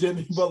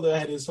Jimmy Butler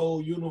had his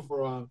whole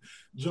uniform on,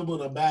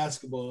 dribbling a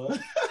basketball.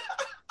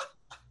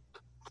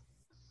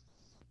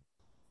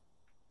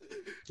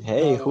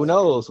 Hey, who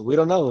knows? We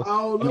don't know. I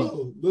don't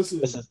know.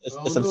 Listen,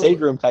 it's some shade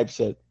room type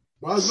shit.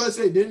 I was about to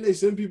say, didn't they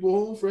send people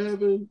home for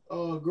having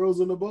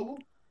girls in the bubble?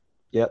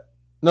 Yep.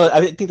 No,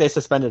 I think they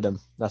suspended them,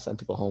 not sent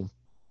people home,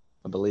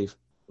 I believe.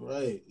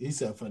 Right. He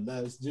said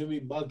finesse. Jimmy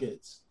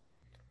Buckets.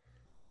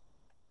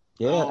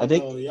 Yeah, I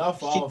think y'all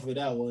fall for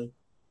that one.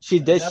 She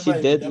did.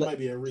 That might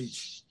be a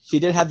reach. She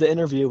did have the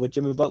interview with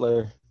Jimmy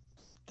Butler,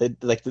 the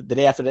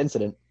day after the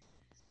incident.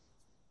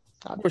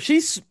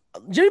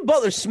 Jimmy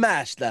Butler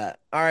smashed that.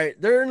 All right,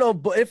 there are no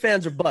ifs,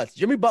 ands, or buts.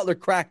 Jimmy Butler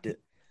cracked it.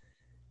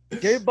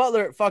 Jimmy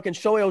Butler fucking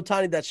Shohei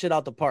Ohtani that shit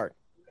out the park.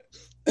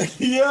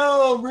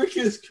 Yo, Rick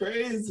is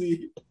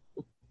crazy.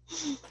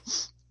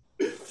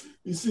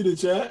 You see the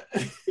chat?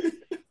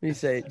 You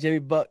say Jimmy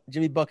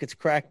Buckets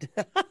cracked.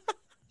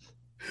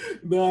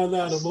 No,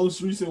 the most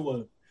recent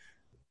one.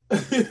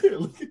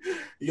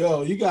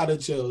 Yo, you gotta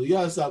chill. You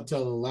gotta stop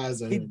telling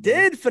lies. He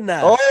did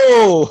finesse.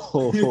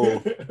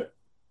 Oh.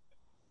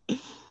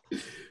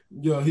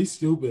 Yo, he's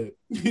stupid.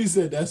 He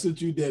said that's what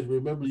you did.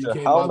 Remember, you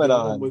came out the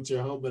room with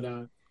your helmet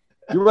on.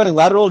 You were running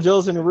lateral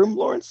drills in your room,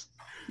 Lawrence?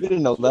 You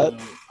didn't know that.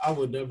 I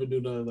would never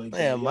do nothing like that.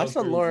 Man, my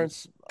son crazy.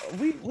 Lawrence,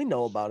 we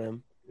know about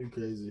him. You're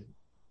crazy.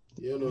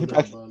 You don't know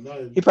about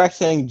nothing. He practiced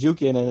saying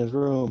juking in his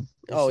room.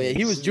 Oh, yeah,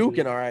 he was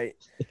juking, all right.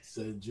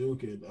 Said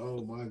juking.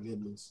 Oh, my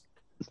goodness.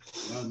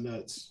 Y'all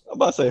nuts. I'm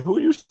about to say, who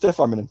are you stiff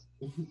arming?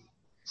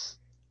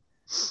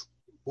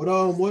 What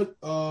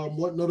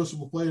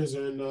noticeable players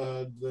are in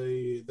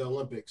the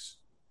Olympics?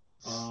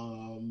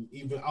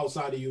 Even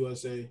outside of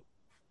USA,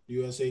 the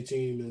USA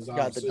team is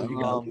obviously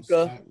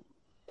Luka.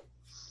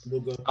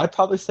 I'd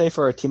probably say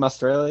for Team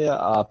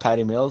Australia,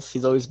 Patty Mills.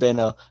 He's always been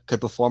a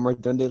good performer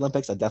during the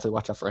Olympics. I'd definitely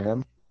watch out for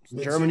him.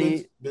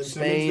 Germany, Ben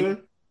Spain. Simmons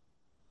there?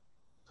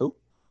 Who?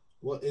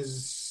 What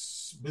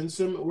is Ben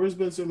Simmons? Where's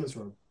Ben Simmons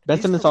from?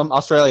 Ben Simmons from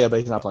Australia, but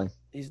he's not playing.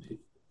 He's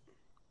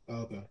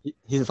Okay.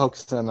 He's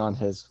focusing on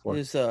his work.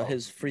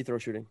 his free throw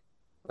shooting.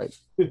 Right.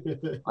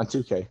 On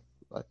 2K.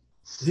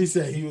 He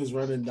said he was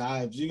running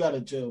dives. You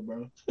gotta chill,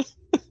 bro. You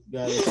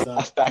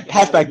gotta stop.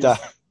 Halfback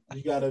dive.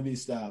 You gotta be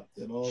stopped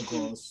at all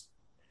costs.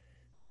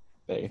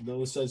 Hey.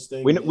 No such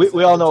thing.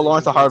 We all know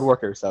Lawrence a hard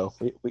worker, so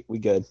we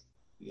good.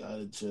 You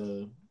gotta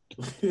chill.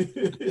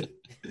 You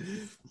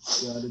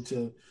gotta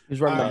chill. He's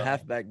running All them right.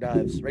 halfback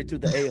dives right through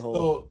the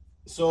a-hole.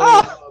 So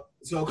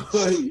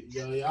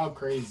y'all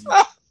crazy.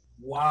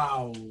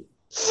 Wow.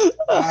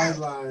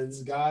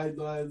 Guidelines.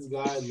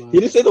 He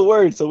didn't say the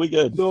word, so we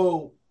good.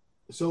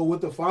 So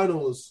with the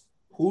finals,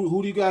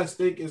 who do you guys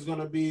think is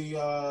gonna be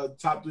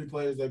top 3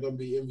 players that are gonna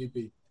be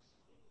MVP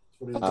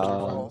for the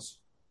finals?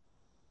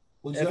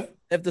 What'd you say?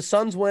 If the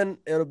Suns win,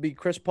 it'll be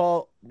Chris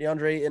Paul,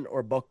 DeAndre Ayton,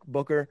 or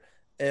Booker.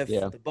 If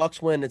the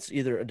Bucks win, it's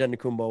either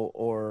Adetokounmpo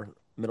or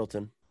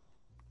Middleton.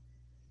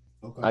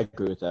 Okay. I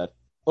agree with that.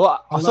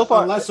 Well,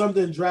 unless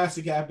something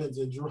drastic happens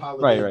and Drew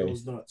Holiday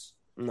goes nuts.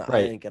 No,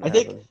 right. I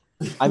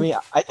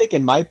think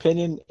in my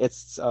opinion,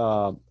 it's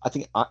I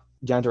think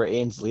DeAndre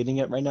Ayton's leading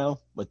it right now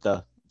with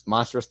the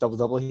monstrous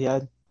double he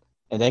had,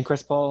 and then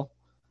Chris Paul.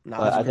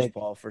 No, I think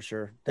Paul for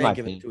sure. They ain't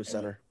giving it to a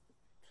center.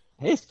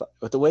 Hey,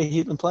 with the way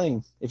he's been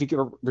playing, if he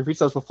could repeat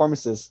those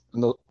performances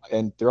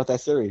and throughout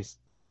that series,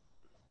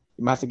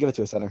 you might have to give it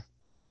to a center.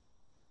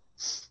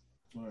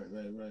 Right.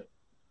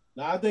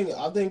 Now I think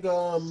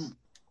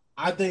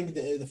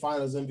the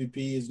Finals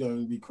MVP is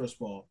going to be Chris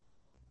Paul,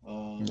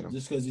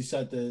 just because he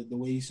set the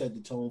way he set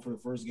the tone for the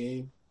first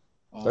game.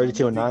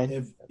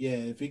 32-9.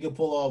 If he could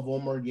pull off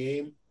one more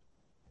game,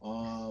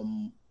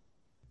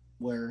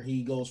 where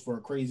he goes for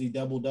a crazy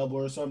double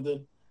or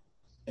something,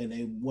 and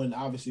they win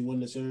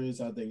the series,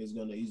 I think it's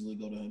going to easily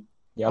go to him.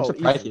 Yeah, I'm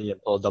surprised he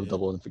didn't pull a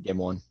double for game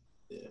 1.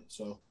 Yeah,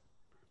 so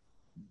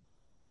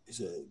he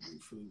said,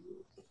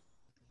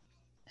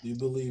 do you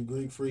believe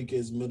Greek Freak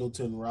is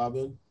Middleton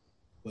Robin?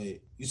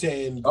 Wait, you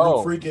saying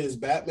Greek Freak is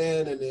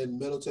Batman and then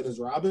Middleton is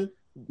Robin?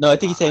 No, I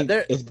think he's saying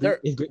it's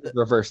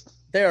reversed.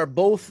 They are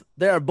both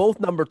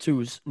number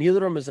 2s. Neither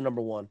of them is a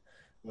number 1.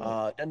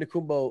 Right.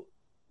 Adetokounmpo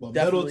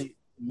definitely.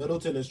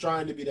 Middleton is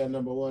trying to be that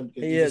number 1.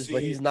 He is,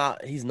 but he's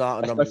not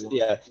a number 1.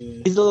 Yeah,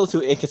 he's a little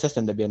too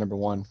inconsistent to be a number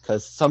 1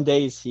 because some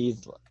days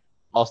he's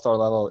all-star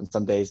level and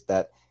some days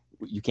that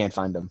you can't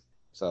find him.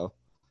 So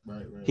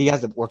right. He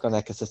has to work on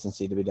that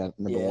consistency to be that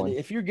number 1.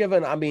 If you're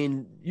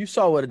given, you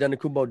saw what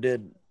Adetokounmpo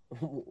did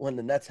when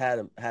the Nets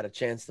had a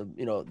chance to,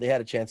 they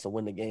had a chance to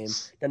win the game.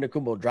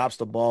 Adetokounmpo drops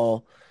the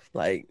ball.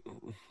 Like,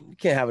 you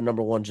can't have a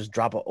number 1 just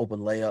drop an open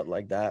layup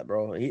like that,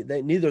 bro.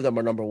 Neither of them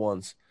are number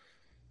 1s.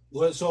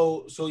 Well,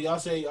 so y'all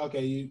say,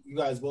 okay, you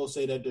guys both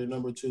say that they're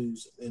number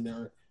 2s and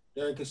they're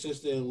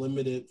inconsistent and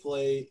limited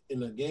play in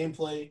the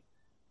gameplay.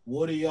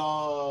 What do you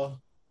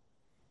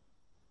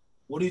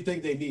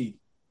think they need?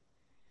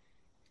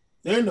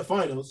 They're in the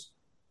finals,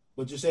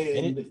 but you're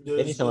saying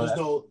there's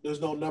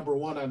no number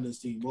 1 on this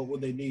team. What would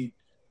they need?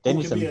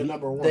 Who could be a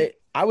number 1?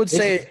 I would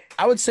say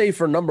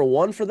for number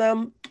 1 for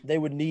them, they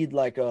would need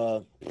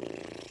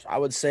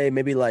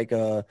maybe like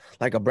a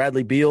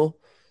Bradley Beal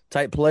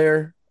type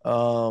player.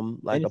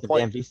 Like a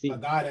guy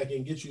that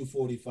can get you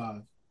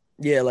 45.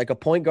 Yeah, like a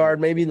point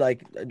guard, maybe.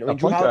 Like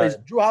Drew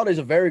Holiday's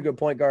a very good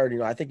point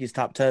guard. I think he's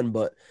top 10,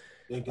 but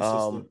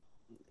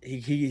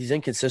he's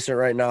inconsistent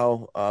right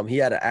now. He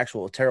had an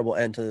actual terrible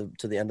end to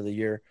the end of the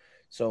year,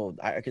 so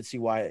I could see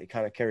why it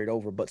kind of carried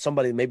over. But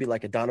somebody maybe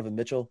like a Donovan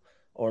Mitchell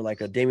or like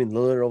a Damian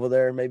Lillard over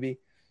there, maybe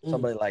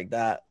somebody like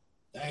that.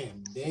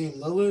 Damn,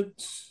 Dame Lillard.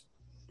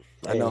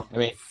 I know. I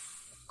mean,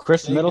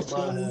 Chris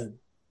Middleton.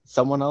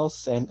 Someone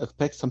else and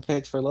some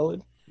picks for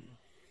Lillard.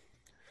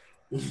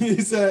 He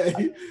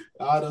said,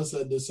 Otto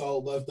said the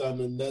salt left on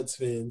the Nets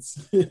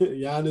fans.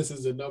 Giannis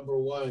is a number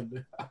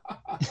 1.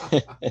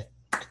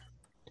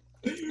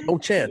 No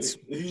chance.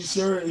 He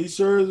sure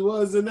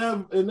was in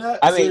that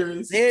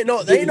series. They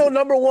ain't no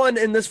number 1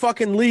 in this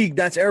fucking league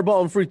that's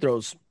airball and free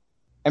throws.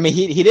 I mean,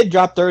 he did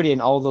drop 30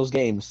 in all of those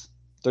games.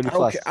 30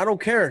 plus. I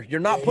don't care. You're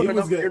not putting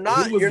you're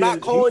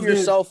not calling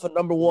yourself a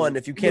number 1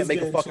 if you can't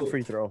make a fucking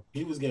free throw.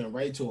 He was getting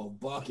right to a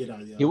bucket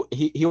on you.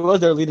 He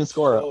was their leading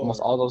scorer almost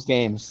all those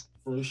games.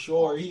 For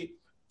sure.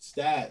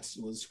 Stats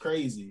was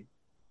crazy.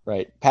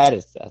 Right.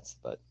 Padded stats,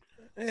 but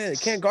you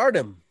can't guard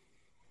him.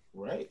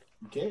 Right.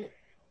 You can't.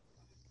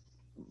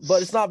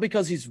 But it's not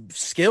because he's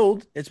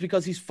skilled, it's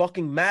because he's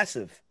fucking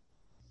massive.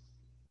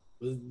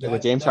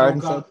 What James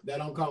Harden said? That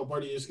don't count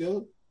part of your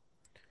skill?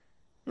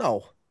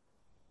 No.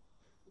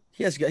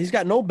 He's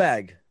got no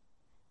bag.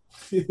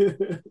 He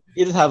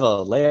doesn't have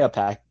a layup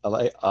pack.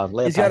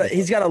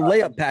 He's got a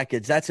layup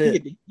package. That's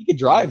it. He can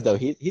drive though.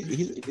 He's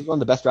one of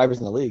the best drivers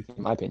in the league,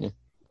 in my opinion.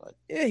 But.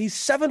 Yeah, he's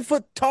 7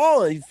 foot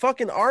tall. And his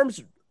fucking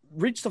arms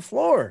reach the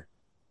floor.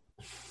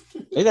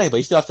 Exactly, but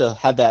you still have to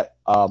have that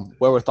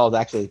wherewithal to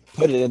actually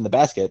put it in the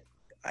basket.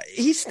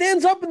 He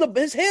stands up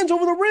his hands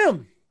over the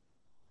rim.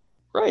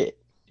 Right.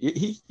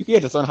 You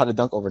can't just learn how to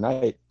dunk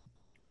overnight.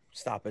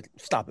 Stop it,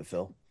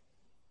 Phil.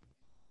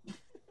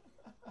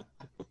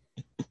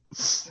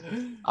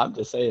 I'm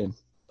just saying.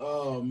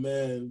 Oh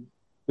man,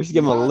 We should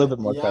give him a little bit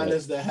more Giannis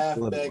credit. the A halfback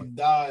little bit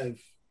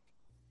dive.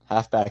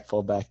 Halfback,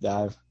 fullback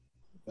dive.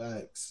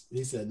 Facts.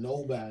 He said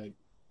no bag.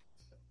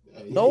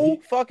 No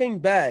He fucking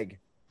bag.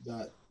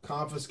 got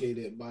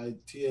confiscated by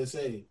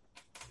TSA.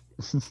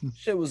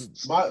 Shit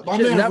was My shit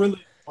man never-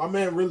 really. My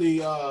man really.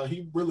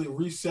 He really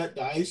reset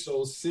the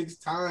ISO 6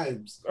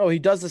 times. Bro, he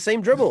does the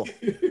same dribble.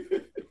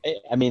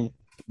 I mean,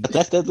 but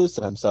that's dead loose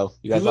to him. So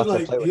you guys have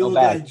to play with no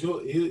bag.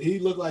 He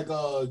looked like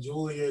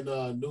Julian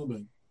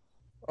Newman.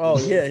 Oh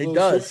yeah, he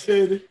does.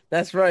 Switching,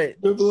 That's right.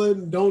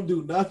 dribbling, don't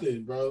do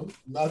nothing, bro.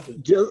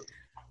 Nothing.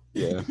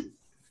 Yeah.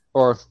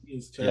 Or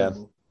He's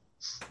terrible.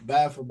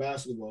 Bad for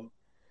basketball.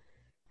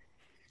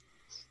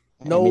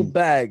 No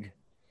bag.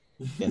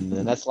 And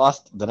the Nets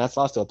lost. The Nets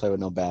lost to a player with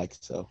no bag.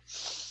 So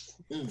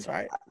That's all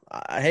right.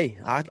 Hey,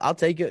 I'll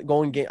take it.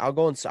 I'll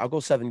go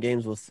 7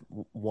 games with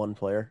one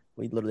player.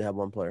 We literally have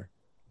one player.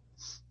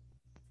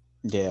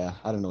 yeah,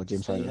 I don't know what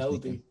James Stay Harden was healthy.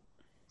 thinking.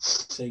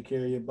 Take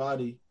care of your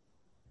body.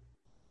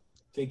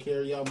 Take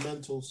care of your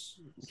mentals.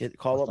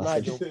 Call up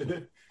That's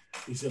Nigel.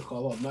 He said,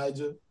 "Call up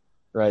Nigel."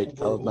 Right.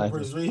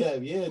 Hooper's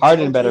rehab. Yeah.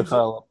 Harden better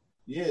call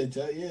Yeah.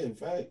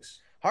 Facts.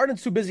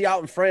 Harden's too busy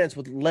out in France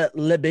with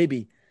Le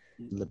Baby.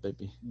 the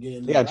baby.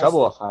 Getting They got in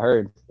trouble. I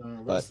heard.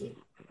 arrested.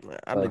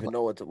 I don't even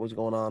know what's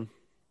going on.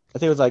 I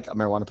think it was like a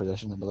marijuana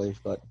possession, I believe.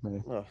 But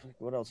Oh,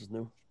 what else is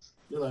new?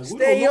 They're like,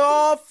 Stay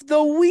off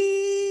the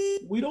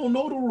weed. We don't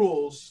know the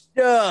rules.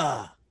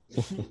 Duh.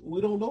 We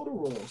don't know the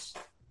rules.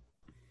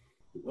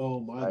 Oh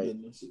my Right.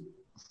 goodness.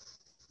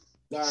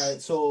 All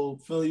right, so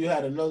Phil, you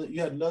had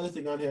another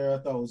thing on here I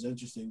thought was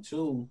interesting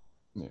too.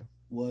 Yeah.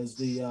 Was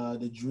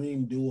the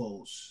dream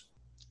duos.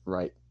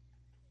 Right.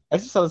 I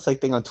just saw this like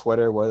thing on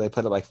Twitter where they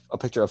put up like a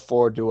picture of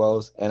 4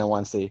 duos, and I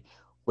want to see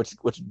which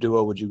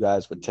duo would you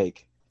guys would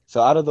take. So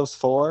out of those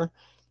 4,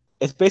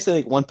 it's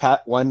basically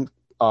one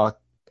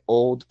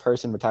old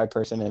person, retired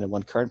person, and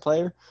one current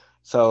player.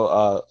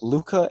 So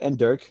Luka and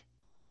Dirk,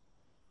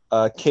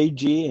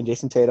 KG and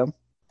Jason Tatum,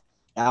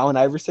 Allen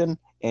Iverson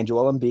and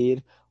Joel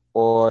Embiid,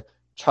 or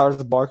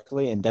Charles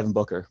Barkley and Devin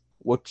Booker.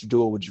 Which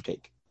duo would you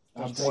take?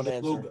 I'm There's one taking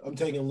answer. Luka. I'm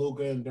taking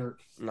Luka and Dirk.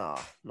 Nah,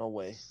 no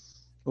way.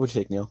 What would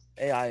you take, Neil?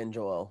 AI and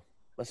Joel.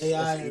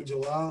 AI and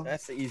Joel.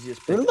 That's the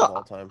easiest pick No, of no.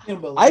 all time. Yeah,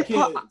 but I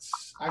can't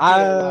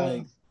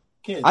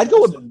I'd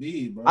go with-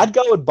 Embiid, bro. I'd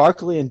go with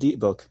Barkley and D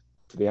Book,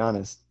 to be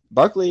honest.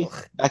 Barkley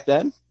Ugh. back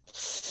then.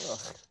 Ugh.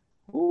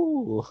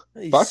 Ooh.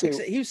 He's Barkley-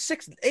 6'8". He was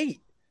 6'8".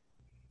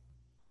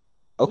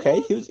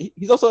 Okay,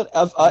 he's also an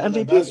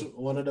MVP.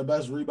 One of the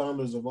best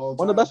rebounders of all time.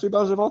 One of the best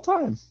rebounders of all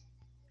time.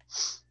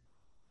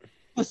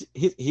 Plus,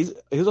 he's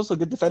also a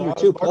good defender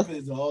Charles too. Plus, Barkley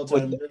is the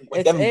all-time great. with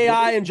It's Devin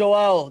AI Booker, and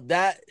Joel.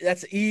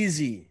 That's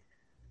easy.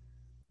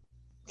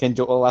 can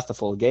Joel last a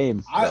full game?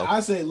 though?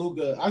 I say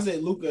Luka. I say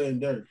Luka and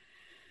Dirk.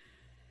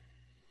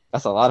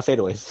 That's a lot of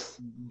fadeaways.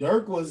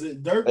 Dirk was in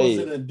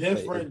a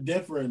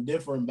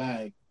different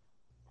bag.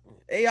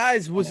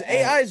 AI's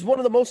one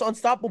of the most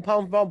unstoppable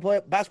pound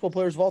basketball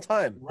players of all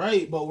time.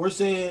 Right, but we're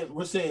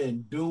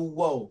saying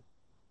duo.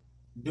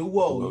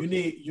 You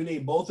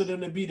need both of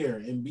them to be there.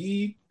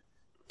 Embiid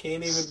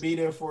can't even be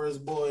there for his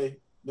boy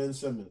Ben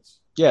Simmons.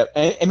 Yeah,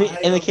 I mean,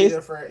 in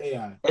the for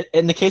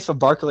AI. case of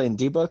Barkley and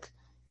D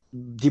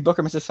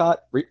Booker misses a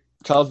shot.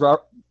 Charles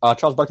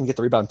Barkley can get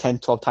the rebound 10,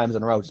 12 times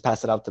in a row. Just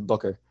pass it out to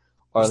Booker,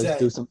 or at least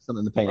do something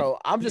in the paint. Bro,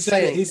 I'm just He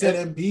saying.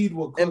 said Embiid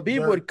would cook. Embiid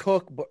Dirk. would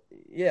cook, but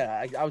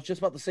yeah, I was just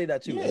about to say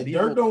that too. Yeah, Embiid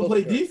Dirk will don't cook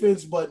play Dirk.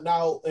 defense, but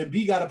now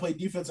Embiid got to play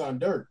defense on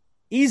Dirk.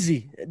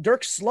 Easy.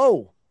 Dirk's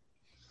slow.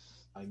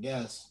 I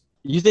guess.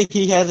 You think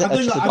he has? I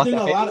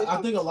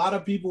think a lot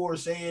of people were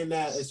saying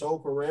that his whole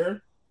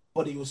career,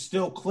 but he was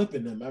still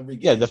clipping them every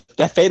game. Yeah,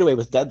 that fadeaway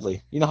was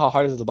deadly. You know how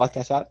hard it is to block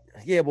that shot?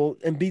 Yeah, well,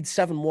 Embiid's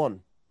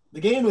 7'1".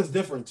 The game is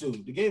different too.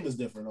 The game is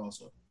different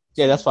also.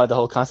 Yeah, that's why the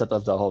whole concept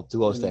of the whole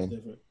duos The game is thing.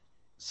 different.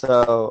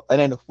 So, and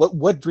then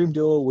what dream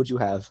duo would you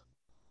have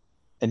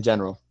in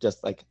general?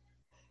 Just like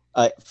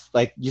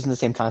using the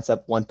same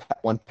concept, one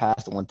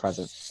past and one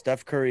present.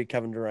 Steph Curry,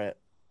 Kevin Durant.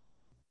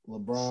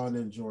 LeBron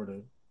and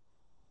Jordan.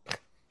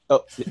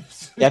 Oh, you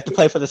have to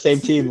play for the same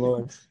team,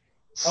 Lawrence.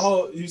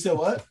 Oh, you said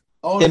what?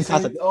 Oh, Same the same,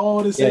 concept.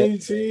 the same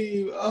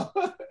team.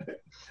 Oh,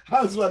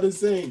 I was about to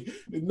say,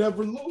 they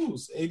never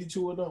lose.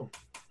 82-0.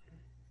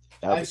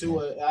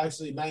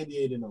 Actually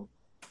 98-0.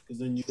 Because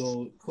then you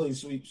go clean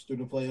sweeps through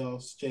the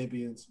playoffs,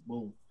 champions,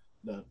 boom,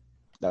 done.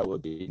 That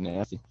would be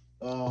nasty.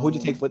 Who'd you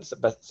take with the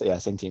best? So yeah,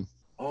 same team.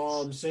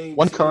 Same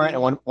One team, current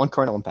and one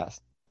current and one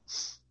past.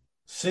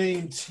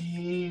 Same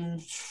team.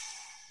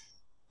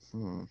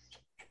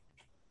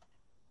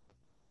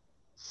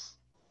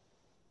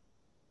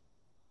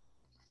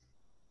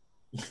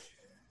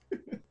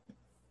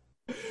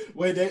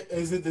 Wait,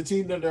 is it the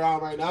team that they're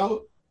on right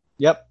now?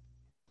 Yep.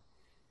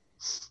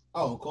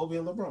 Oh, Kobe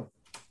and LeBron.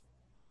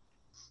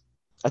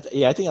 I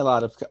think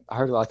I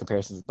heard a lot of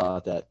comparisons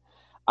about that.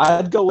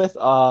 I'd go with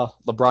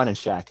LeBron and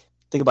Shaq.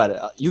 think about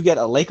it. You get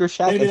a Lakers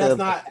Shaq. Maybe instead that's of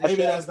not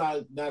maybe Shaq.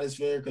 that's not as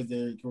fair because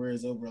their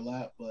careers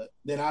overlap. But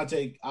then I'll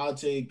take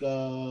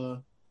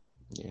Braun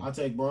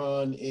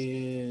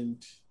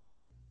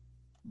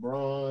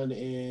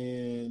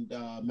and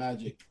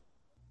Magic.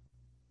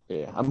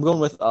 Yeah, I'm going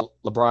with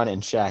LeBron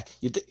and Shaq.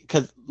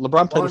 Because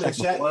LeBron played with Braun and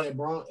Shaq Shaq,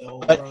 before, yeah,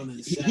 but Braun and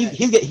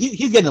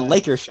he's getting a Yeah.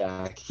 Lakers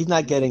Shaq. He's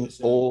not getting Lakers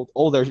Shaq.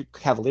 older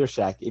Cavalier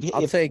Shaq.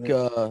 I'll If take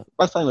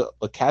LeBron's playing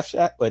with Cav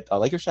Shaq with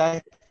Lakers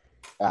Shaq,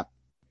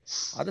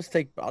 I'll just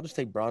take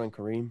Braun and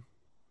Kareem.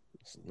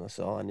 That's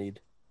all I need.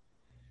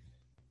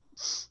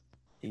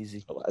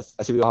 Easy.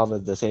 I see we all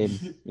have the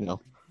same,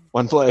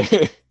 one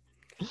player.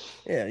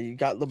 Yeah, you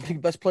got the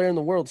best player in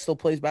the world still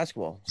plays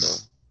basketball.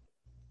 So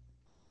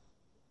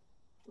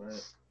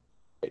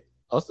Right.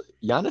 Also,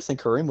 Giannis and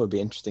Kareem would be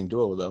an interesting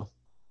duo, though.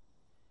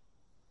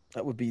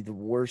 that would be the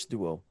worst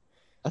duo.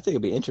 I think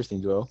it'd be an interesting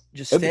duo.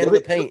 Just stand in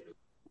the paint.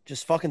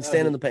 Just fucking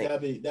stand in the paint.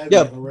 That'd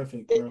Yeah. be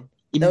horrific, bro.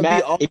 That would be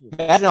awful.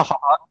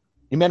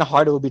 Imagine how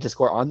hard it would be to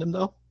score on them,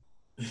 though.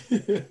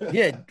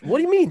 Yeah, what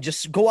do you mean?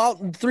 Just go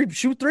out and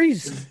shoot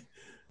threes.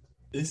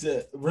 He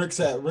said Rick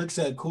said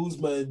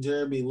Kuzma and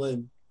Jeremy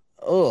Lin.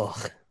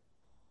 Ugh.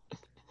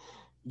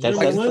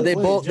 That's- they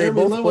both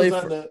play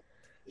for-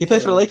 He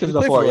played for the Lakers He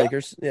played before. for the Yeah.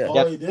 Lakers. Yeah. Oh,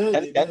 Yep. he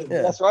did. He did.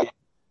 Yeah. That's right.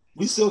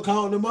 We still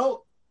counting him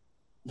out.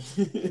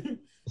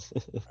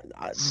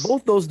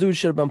 Both those dudes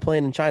should have been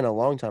playing in China a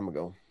long time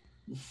ago.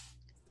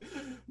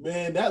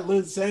 Man, that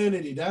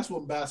Linsanity, that's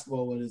when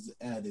basketball was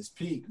at its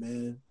peak,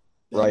 man.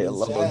 That Right, I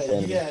love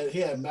Linsanity. He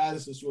had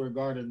Madison Square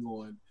Garden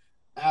going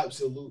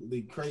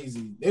absolutely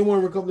crazy. They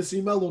weren't even coming to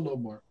see Melo no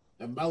more.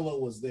 And Melo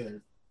was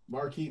there.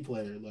 Marquee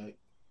player. Like,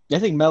 I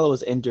think Melo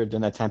was injured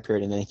during that time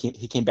period, and then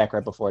he came back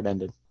right before it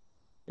ended.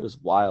 It was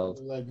wild.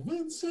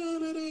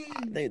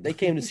 Linsanity. They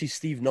came to see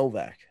Steve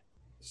Novak.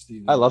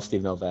 I love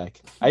Steve Novak.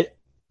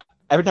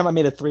 Every time I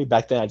made a three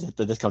back then, I just hit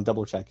the discount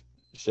double check.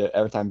 Shit,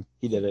 every time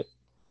he did it.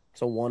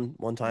 So one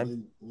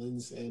time.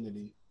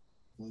 Linsanity.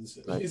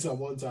 Right. He said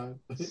one time.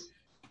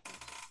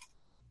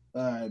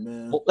 All right,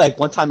 man. Well, like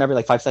one time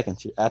every 5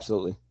 seconds.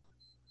 Absolutely.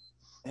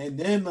 And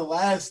then the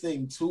last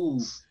thing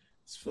too,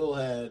 Phil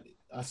had.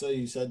 I saw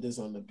you said this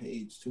on the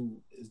page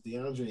too. Is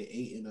DeAndre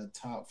Ayton a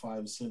top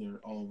 5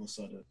 center all of a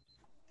sudden?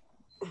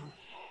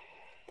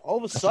 All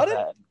of a sudden,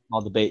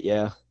 All debate,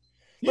 yeah.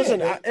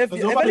 listen. Yeah, If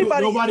nobody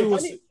anybody everybody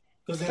plays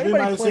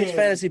saying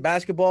fantasy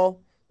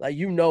basketball,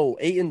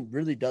 Ayton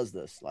really does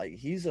this. Like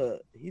he's a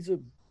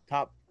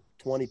top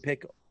 20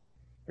 pick,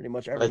 pretty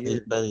much every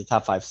year. But he's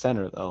top 5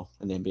 center though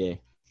in the NBA.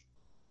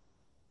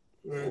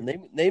 Well,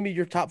 name me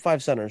your top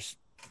 5 centers.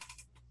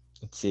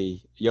 Let's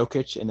see,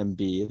 Jokic and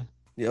Embiid.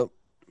 Yep.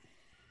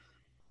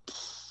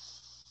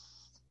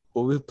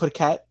 Will we put a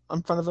cat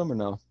in front of him or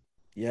no?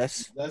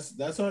 Yes.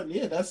 That's on.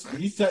 Yeah, that's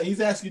he's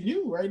asking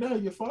you right now.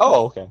 You're fine.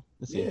 Oh, okay.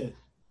 Let's see. Yeah.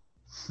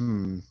 I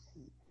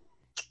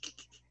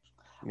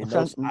mean,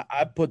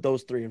 I put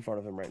those 3 in front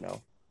of him right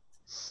now.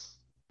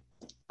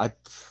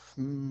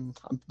 I'm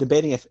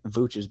debating if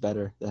Vooch is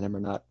better than him or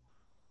not.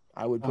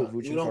 I would put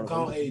Vooch You in don't front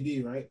count of him.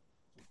 AD, right?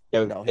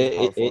 Yeah, No, he's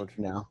power forward.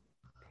 no.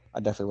 I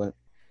definitely wouldn't.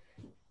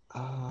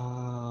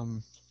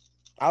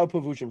 I would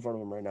put Vooch in front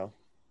of him right now.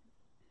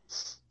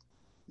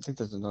 I think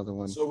there's another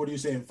one. So what are you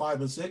saying?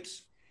 5 and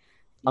 6?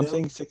 I'm Yeah.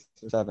 saying 6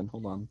 or 7.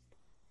 Hold on.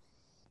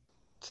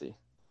 Let's see.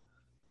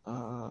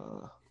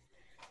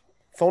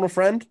 Phone a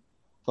friend.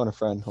 Phone a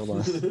friend. Hold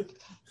on. Because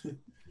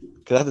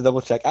I have to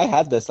double check. I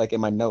had this in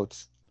my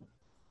notes.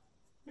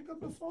 Pick up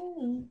the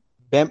phone.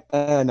 Bam.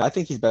 No, I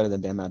think he's better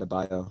than Bam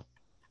Adebayo.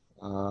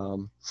 I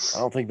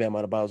don't think Bam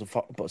Adebayo's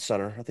a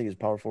center. I think he's a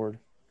power forward.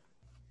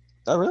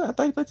 Oh, really? I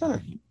thought he played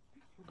center.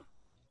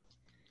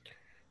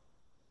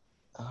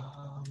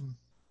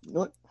 You know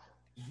what?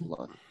 Hold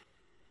on.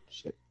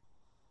 Shit.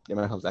 Yeah,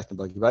 my health's acting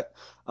buggy, but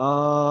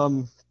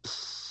I'll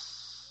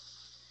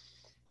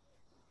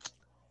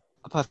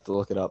have to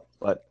look it up.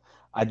 But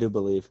I do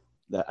believe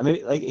that. I mean,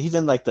 he's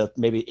in the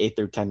maybe 8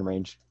 through 10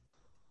 range.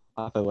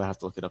 I probably have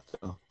to look it up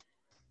though.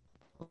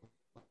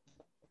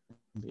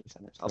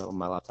 I'll go on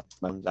my laptop.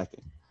 Mine's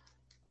acting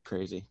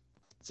crazy.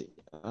 Let's see.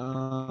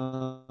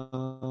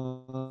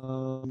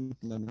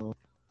 No.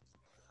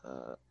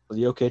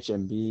 Jokic,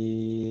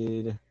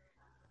 Embiid.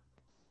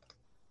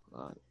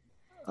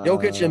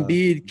 Jokic,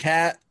 Embiid,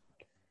 Cat,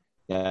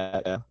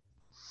 Yeah.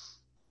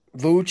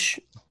 Vooch.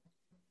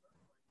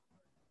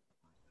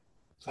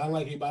 Sound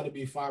like he about to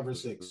be 5 or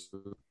 6.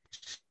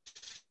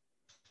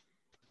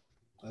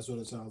 That's what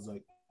it sounds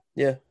like.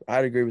 Yeah,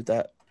 I'd agree with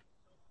that.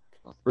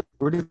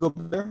 Rudy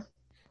Gobert.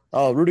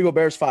 Oh, Rudy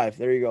Gobert's 5.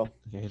 There you go.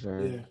 Okay,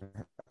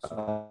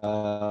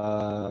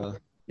 Yeah.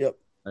 Yep.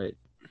 Right.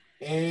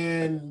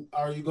 And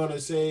are you gonna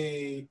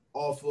say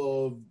off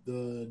of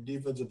the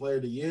defensive player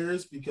of the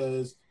years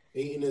because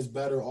Ayton is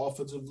better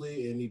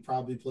offensively and he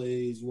probably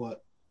plays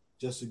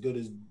just as good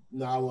as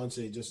I won't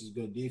say just as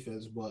good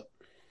defense, but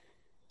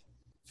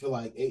I feel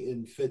like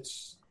Ayton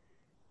fits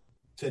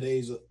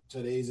today's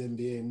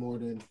NBA more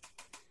than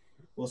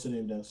what's the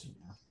name does.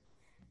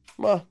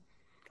 Well,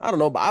 I don't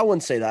know, but I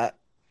wouldn't say that.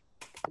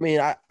 I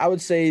mean, I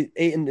would say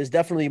Ayton is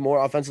definitely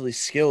more offensively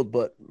skilled,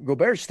 but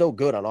Gobert's still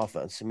good on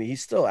offense. I mean, he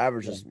still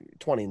averages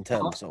 20 and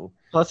 10. So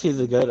Plus, he's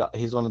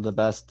one of the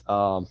best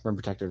rim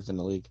protectors in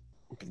the league.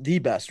 the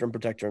best rim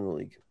protector in the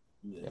league.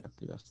 Yeah.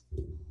 The best.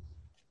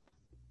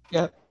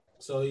 Yeah.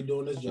 So he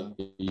doing his job.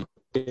 Yeah.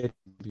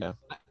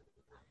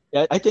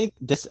 Yeah, I think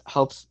this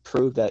helps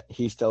prove that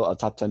he's still a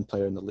top 10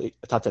 player in the league,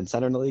 a top 10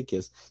 center in the league.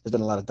 Because there's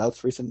been a lot of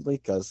doubts recently.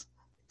 Because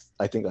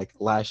I think like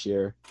last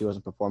year he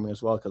wasn't performing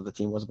as well because the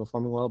team wasn't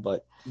performing well.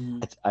 But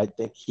I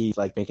think he's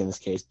like making this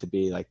case to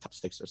be like top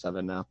 6 or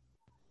 7 now.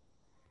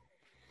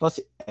 Plus,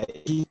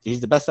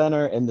 he's the best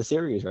center in the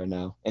series right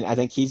now, and I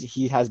think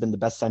he has been the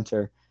best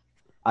center,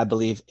 I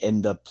believe,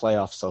 in the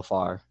playoffs so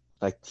far.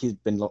 Like he's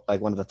been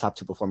like one of the top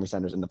 2 performing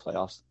centers in the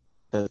playoffs.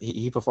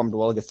 He performed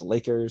well against the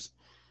Lakers.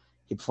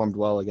 He performed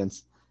well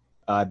against,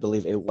 I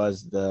believe it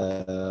was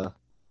the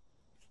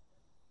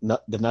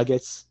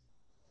Nuggets,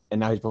 and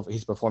now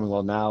he's performing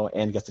well now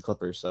and against the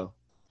Clippers. So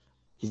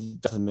he's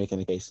definitely making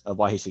a case of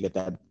why he should get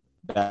that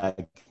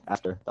bag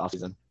after the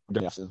offseason,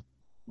 during the offseason.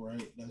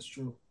 Right, that's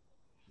true.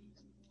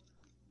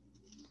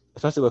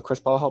 Especially with Chris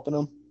Paul helping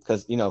him,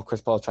 because Chris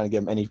Paul is trying to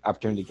give him any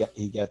opportunity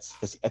he gets.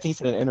 Because I think he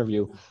said in an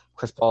interview,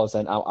 Chris Paul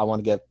said, "I want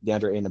to get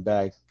DeAndre in the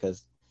bag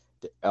because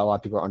a lot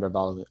of people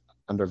are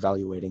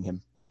undervaluating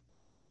him."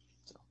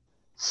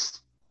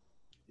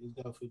 He's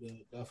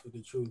definitely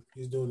the truth.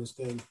 He's doing his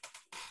thing.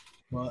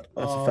 But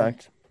That's a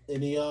fact.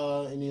 Any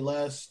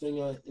last things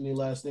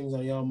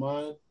on y'all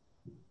mind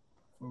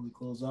before we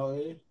close out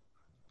here?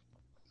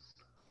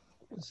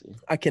 Let's see.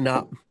 I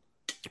cannot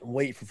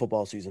wait for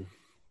football season.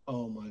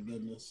 Oh my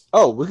goodness.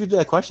 Oh, we could do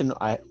that question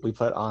we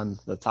put on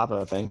the top of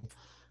the thing.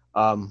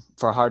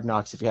 For Hard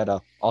Knocks, if you had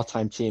an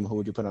all-time team, who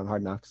would you put on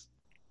Hard Knocks?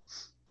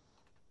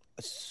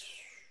 Just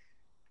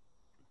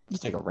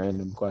take a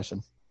random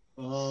question.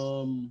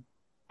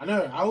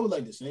 I would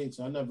like the Saints.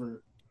 I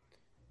never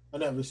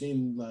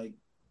seen like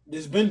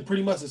there's been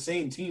pretty much the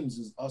same teams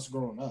as us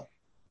growing up.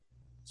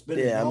 It's been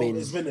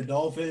it's been the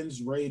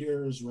Dolphins,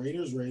 Raiders,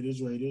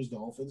 Dolphins,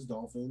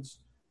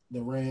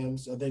 the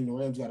Rams. I think the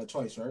Rams got it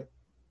twice, right?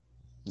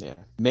 Yeah,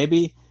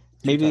 maybe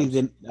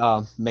the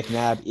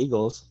McNabb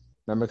Eagles.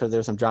 Remember, because there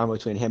was some drama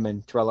between him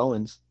and Terrell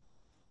Owens.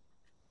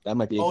 That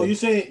might be. You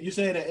saying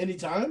at any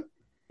time?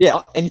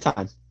 Yeah,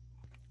 anytime.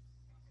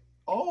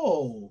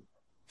 Oh.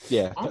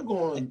 Yeah. I'm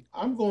going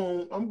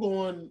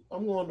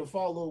to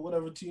follow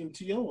whatever team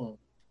T.O. on.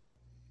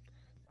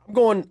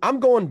 I'm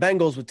going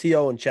Bengals with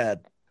T.O. and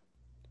Chad.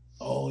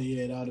 Oh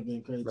yeah, that would have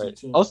been crazy right.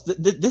 too. Also,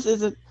 this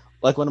isn't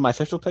like one of my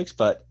official picks,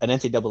 but an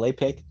NCAA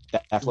pick.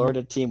 That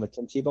Florida team with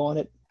Tim Tebow on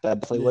it.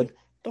 That definitely would.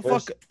 The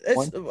fuck?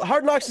 It's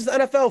Hard Knocks is the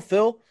NFL,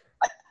 Phil.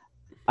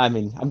 I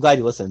mean, I'm glad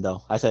you listened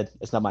though. I said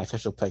it's not my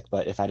official pick,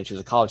 but if I had to choose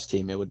a college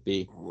team, it would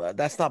be.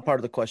 That's not part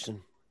of the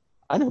question.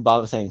 I know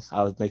Bob was saying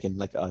I was making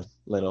like a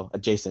little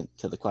adjacent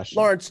to the question.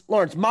 Lawrence,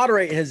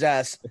 moderate his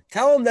ass.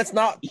 Tell him that's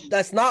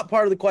not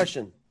part of the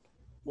question.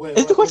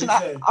 It's the question.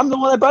 I'm the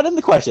one that brought in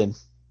the question.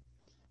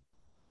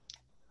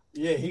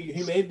 Yeah,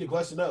 he made the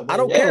question up. I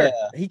don't care.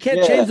 He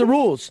can't change the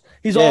rules.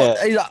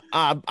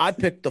 I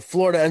picked the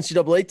Florida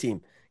NCAA team.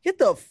 Get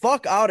the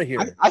fuck out of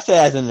here. I say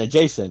as an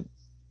adjacent.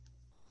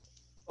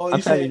 Oh,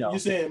 you're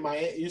saying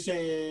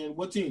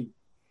what team?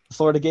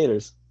 Florida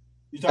Gators.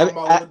 You talking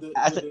about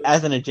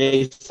as an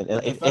adjacent?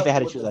 If I had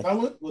to choose,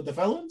 with the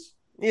felons?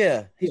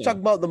 Yeah, he's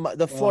talking about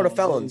the Florida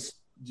felons.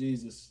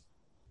 Jesus,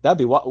 that'd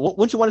be what?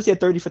 Wouldn't you want to see a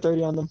 30 for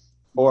 30 on them,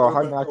 or a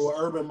Hard Knocks, or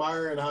Urban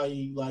Meyer and how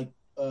he like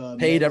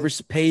paid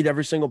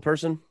every single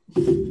person?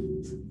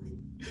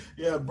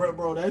 Yeah,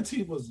 bro, that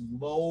team was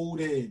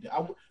loaded.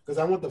 Because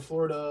I went to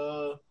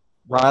Florida.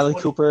 Riley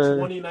Cooper,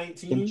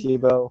 2019,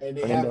 Tebow, and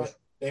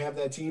they have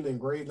that team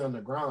engraved on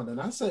the ground,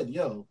 and I said,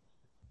 yo.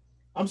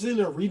 I'm sitting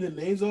there reading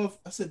names off.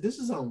 I said, this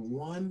is on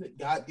one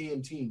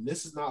goddamn team.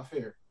 This is not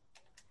fair.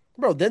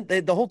 Bro, then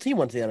the whole team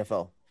went to the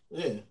NFL.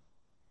 Yeah.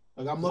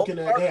 Like I'm looking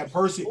at they had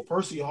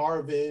Percy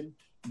Harvin,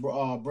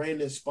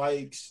 Brandon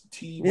Spikes,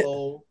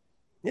 Tebow,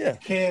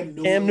 Cam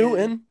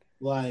Newton.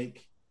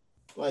 Like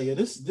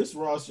this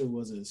roster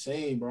was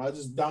insane, bro. I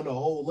just down the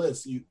whole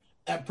list.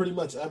 At pretty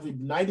much every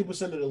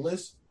 90% of the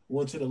list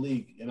went to the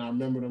league. And I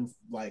remember them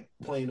like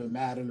playing with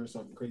Madden or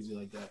something crazy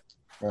like that.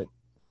 Right.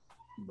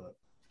 But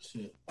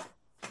shit.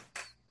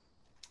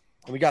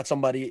 We got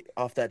somebody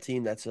off that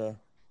team that's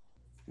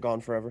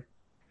gone forever.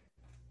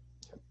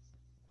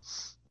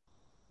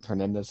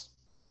 Hernandez.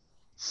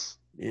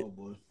 Yeah. Oh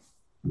boy.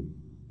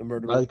 The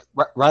murderer.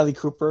 Riley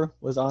Cooper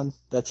was on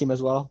that team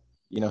as well.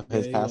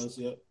 His past.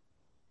 Yep.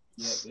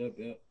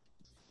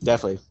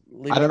 Definitely.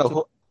 I don't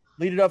know.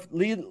 Leave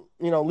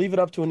it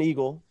up to an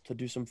Eagle to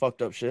do some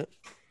fucked up shit.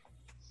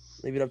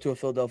 Leave it up to a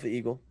Philadelphia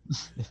Eagle.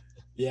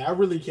 Yeah, I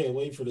really can't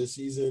wait for this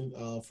season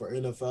for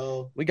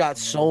NFL. We got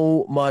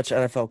so much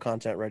NFL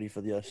content ready for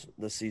this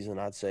season,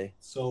 I'd say.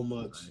 So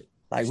much.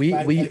 Like we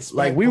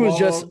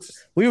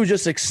was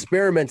just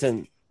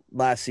experimenting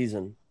last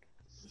season.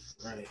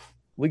 Right.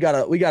 We got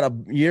a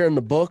year in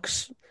the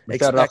books. We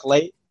started off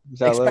late.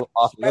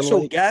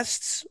 Special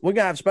guests. We're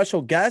gonna have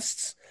special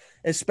guests.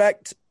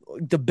 Expect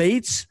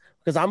debates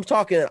Because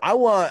I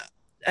want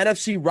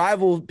NFC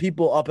rival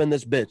people up in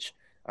this bitch.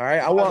 All right,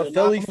 I want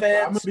Philly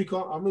fans. I'm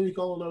gonna be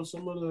calling out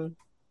some of the.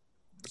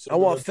 I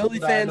want Philly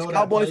fans,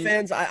 Cowboy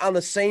fans on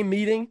the same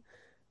meeting.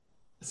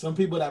 Some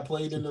people that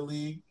played in the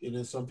league, and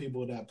then some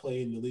people that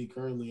play in the league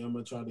currently. I'm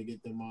gonna try to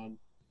get them on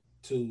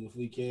too if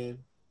we can.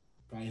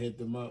 Probably hit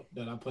them up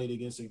that I played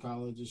against in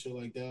college and shit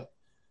like that.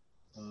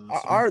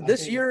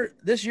 This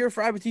year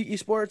for IBT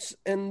Esports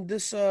and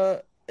this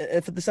for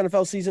this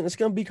NFL season, it's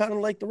gonna be kind of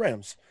like the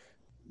Rams.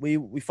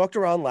 We fucked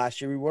around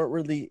last year. We weren't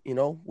really,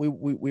 we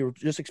were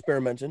just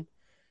experimenting.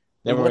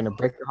 Then we're gonna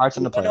break your hearts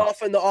in the playoffs. Went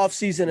off in the off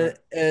season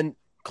and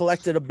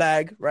collected a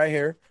bag right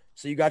here.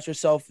 So you got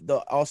yourself the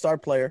all-star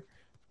player.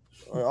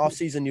 Off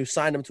season, you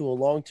signed him to a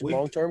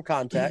long-term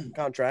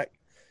contract,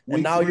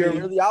 and now you're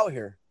really out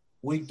here.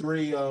 Week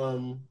 3,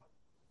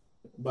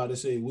 about to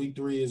say week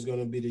 3 is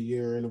gonna be the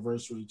year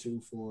anniversary too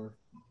for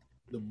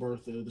the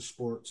birth of the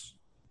sports.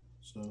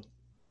 So,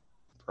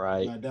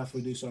 right, I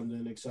definitely do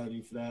something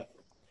exciting for that.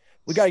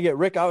 We gotta get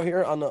Rick out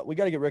here we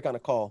gotta get Rick on a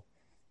call.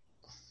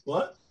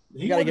 What?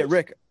 You gotta get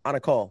Rick on a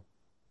call.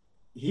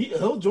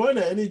 He'll join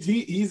at any.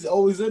 He's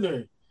always in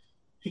there.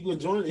 He can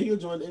join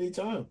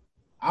anytime.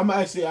 I'm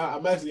actually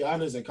on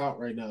his account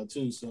right now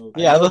too. So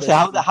yeah, let's see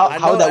how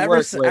that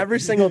works every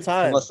single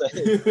time.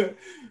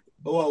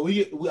 Well,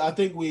 I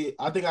think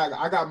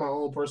I got my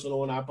own personal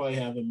one. I probably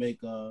have him make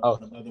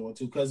another one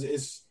too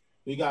because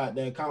we got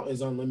the account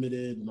is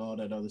unlimited and all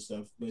that other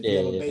stuff. But if you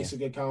have a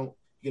basic account,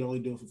 you can only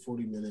do it for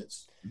 40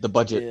 minutes. The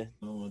budget. Yeah.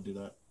 I don't want to do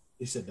that.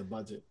 He said the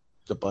budget.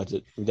 The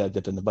budget. We got to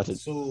dip in the budget.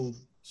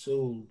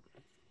 Soon.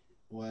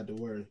 We'll have to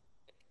worry.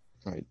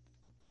 All right.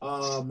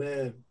 Oh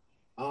man.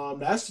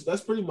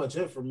 That's pretty much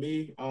it for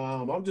me.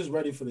 I'm just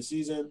ready for the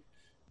season.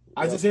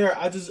 Another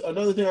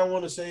thing I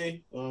want to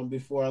say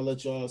before I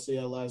let y'all say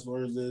our last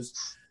words is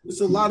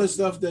there's a lot of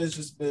stuff that's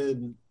just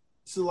been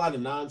it's a lot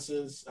of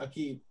nonsense.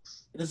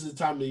 This is the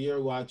time of the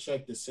year where I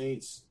check the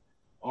Saints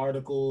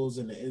articles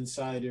and the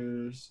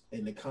insiders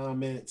and the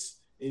comments,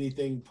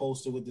 anything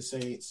posted with the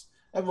Saints.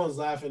 Everyone's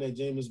laughing at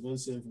Jameis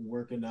Winston for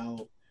working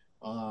out.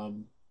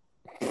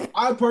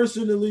 I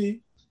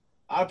personally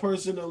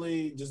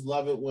just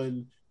love it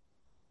when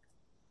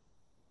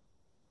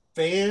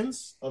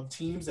fans of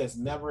teams that's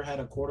never had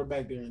a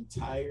quarterback their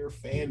entire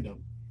fandom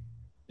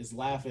is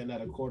laughing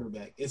at a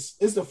quarterback. It's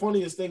the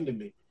funniest thing to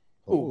me.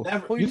 Who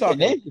are you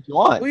talking? If you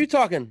want. Who are you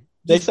talking?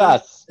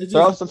 Stats.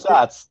 Throw some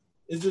stats.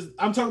 It's just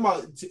I'm talking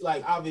about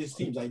like obvious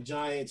teams like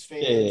Giants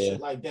fans,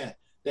 shit like that.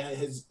 That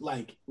has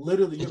like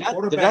literally your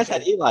quarterback. The guys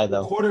had Eli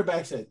though.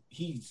 Quarterback said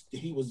he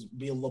was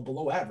being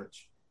below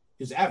average.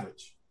 He's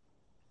average.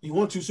 He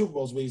won 2 Super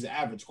Bowls, but he's an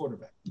average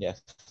quarterback. Yeah,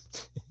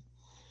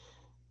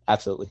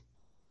 absolutely.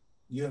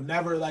 You have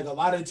never a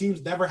lot of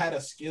teams never had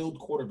a skilled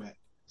quarterback,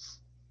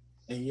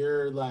 and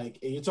you're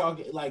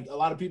talking like a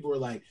lot of people are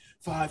like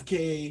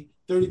 5K,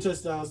 30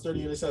 touchdowns,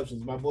 30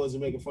 interceptions. My boys are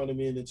making fun of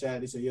me in the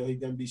chat. They say, "Yo, he's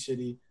gonna be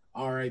shitty."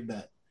 All right,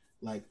 bet.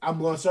 Like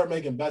I'm gonna start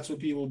making bets with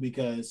people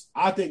because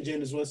I think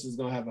Jameis Winston is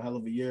gonna have a hell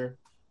of a year.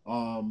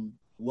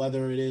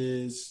 Whether it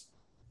is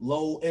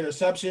low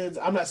interceptions,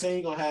 I'm not saying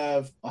he's gonna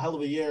have a hell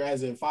of a year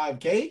as in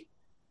 5K.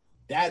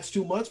 That's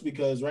too much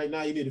because right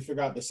now you need to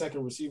figure out the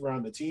second receiver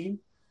on the team.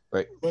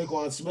 Right.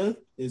 Roquan Smith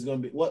is gonna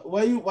be what?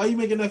 Why are you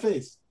making that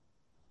face?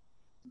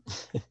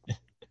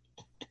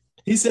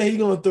 He said he's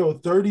gonna throw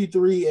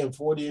 33 and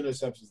 40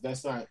 interceptions.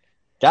 That's not.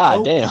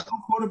 Damn. No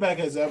quarterback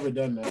has ever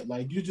done that.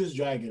 Like you just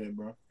dragging it,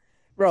 bro.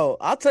 Bro,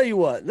 I'll tell you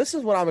what. This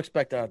is what I'm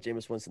expecting out of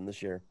Jameis Winston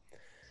this year.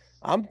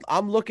 I'm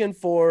looking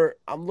for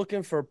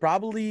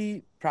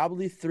probably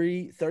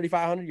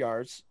 3,500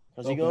 yards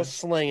because he's gonna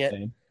sling it.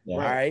 Yeah.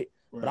 All right.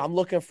 But I'm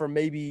looking for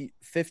maybe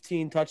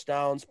 15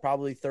 touchdowns,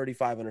 probably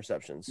 35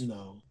 interceptions.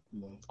 No.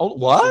 Oh,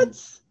 what?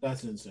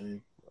 That's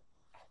insane.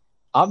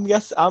 I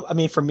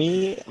mean, for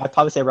me, I'd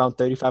probably say around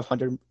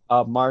 3,500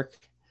 mark,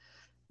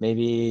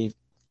 maybe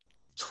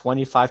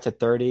 25 to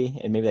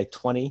 30, and maybe like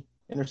 20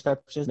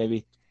 interceptions,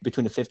 maybe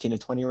between the 15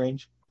 and 20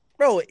 range.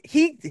 Bro,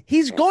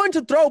 he's going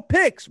to throw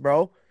picks,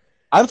 bro.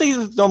 I don't think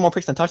he's throwing more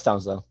picks than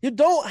touchdowns, though. You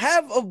don't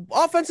have an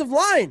offensive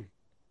line.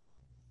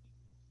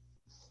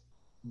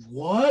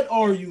 What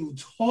are you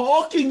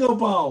talking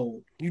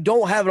about? You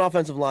don't have an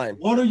offensive line.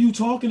 What are you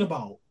talking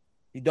about?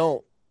 You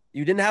don't.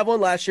 You didn't have one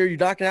last year. You're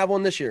not going to have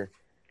one this year.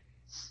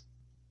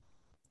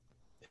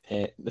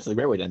 This is a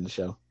great way to end the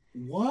show.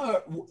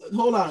 What?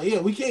 Hold on. Yeah,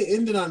 we can't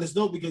end it on this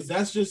note because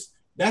that's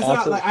Absolutely.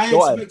 not like I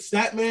expect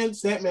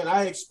Statman.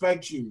 I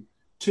expect you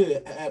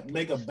to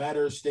make a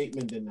better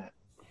statement than that.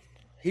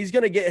 He's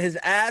going to get his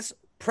ass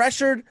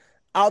pressured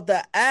out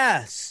the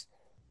ass.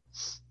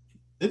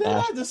 Did they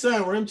not just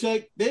sign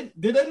Remchek? Did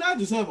they not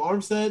just have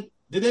Armstead?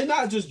 Did they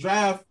not just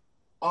draft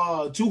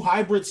 2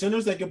 hybrid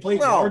centers that can play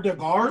guard to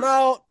guard?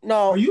 No.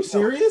 Are you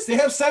serious? They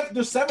have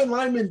there's 7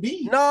 linemen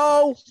deep.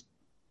 No.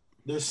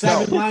 There's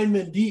 7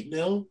 linemen deep,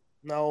 Neil.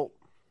 No.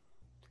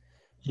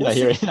 You're not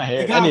hearing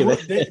any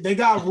of it. They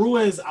got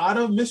Ruiz out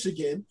of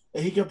Michigan,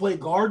 and he can play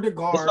guard to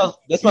guard.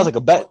 This smells like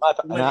a bet.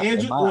 When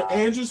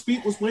Andrew's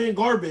feet was playing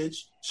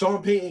garbage,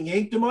 Sean Payton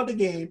yanked him out the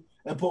game.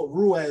 and put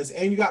Ruiz,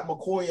 and you got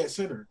McCoy at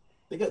center.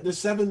 They got there's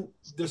seven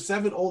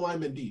O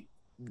linemen deep.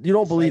 You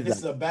don't believe This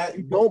is that. a bad.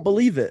 You don't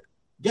believe it.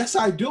 Yes,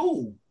 I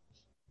do.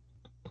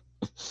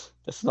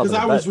 That's not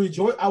Because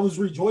like I was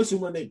rejoicing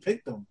when they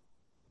picked him.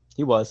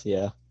 He was,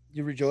 yeah.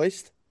 You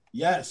rejoiced?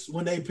 Yes,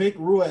 when they picked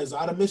Ruiz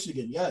out of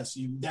Michigan. Yes,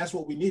 that's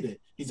what we needed.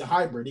 He's a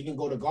hybrid. He can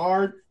go to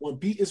guard when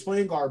Pete is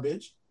playing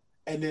garbage,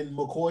 and then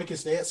McCoy can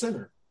stay at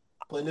center.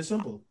 Plain and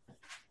simple.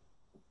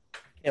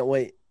 Can't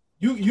wait.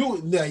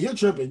 You're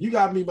tripping. You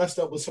got me messed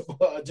up with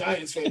a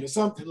Giants fan or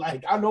something.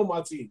 Like, I know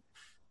my team.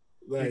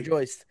 Like,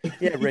 Rejoiced.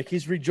 Yeah, Rick,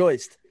 he's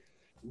rejoiced.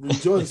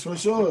 Rejoice for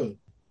sure.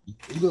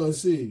 You're gonna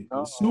see.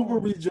 Super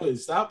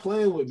rejoice. Stop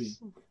playing with me.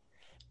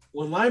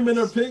 When linemen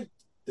are picked,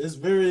 it's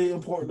very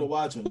important to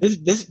watch them.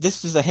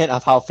 This is a hint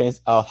of how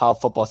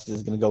football season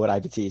is going to go with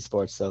IBT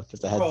Sports. So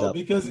just a heads up.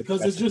 Because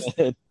it's just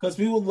because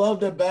people love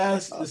to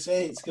bash the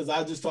Saints because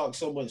I just talk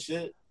so much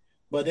shit,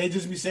 but they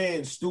just be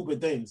saying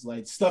stupid things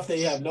like stuff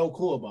they have no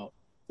clue about.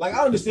 Like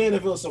I understand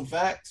if it was some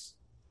facts,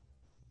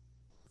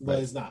 but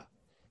it's not.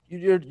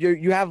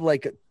 You have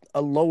like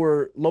a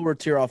lower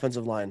tier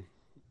offensive line.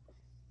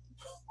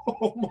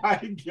 Oh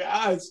my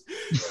gosh.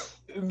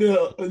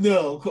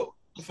 No.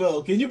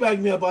 Phil, can you back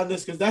me up on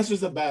this? Because that's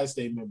just a bad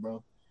statement,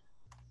 bro.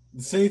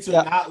 The Saints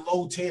are not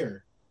low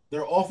tier.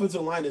 Their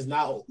offensive line is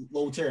not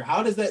low tier.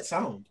 How does that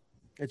sound?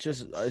 It's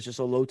just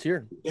a low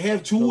tier. They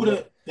have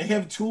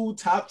two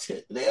top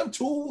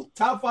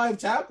 5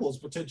 tackles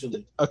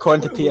potentially.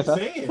 According to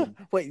PFF.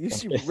 Wait, you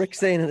see Rick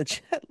saying in the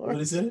chat, Lawrence?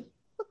 What is it?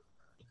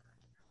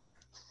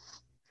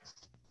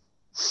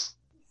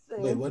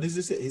 Wait, what is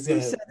this? He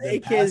said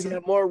AK is gonna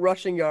have more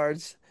rushing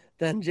yards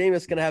than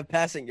Jameis gonna have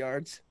passing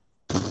yards.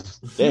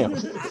 Damn.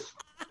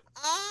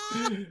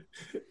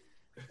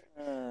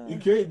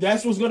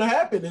 That's what's gonna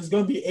happen. It's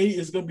gonna be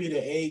the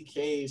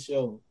AK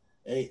show.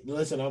 Hey,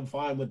 listen, I'm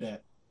fine with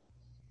that.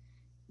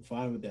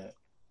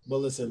 But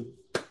listen,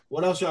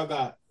 what else y'all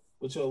got?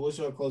 What's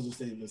your closing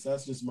statements?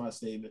 That's just my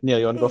statement. Neil,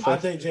 you want to go first? I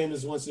think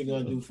Jameis Winston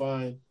gonna do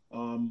fine.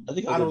 I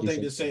don't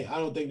think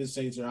the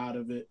Saints are out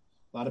of it.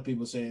 A lot of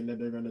people saying that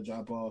they're gonna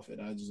drop off,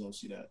 and I just don't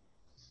see that.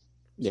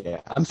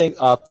 Yeah, I'm saying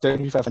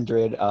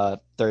 3,500,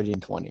 30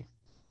 and 20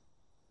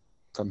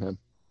 from him.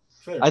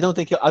 Fair. I don't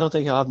think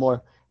he'll have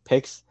more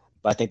picks,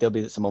 but I think there'll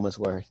be some moments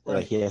where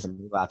like he has some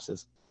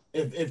relapses.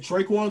 If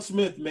Traquan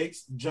Smith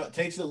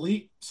takes the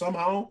leap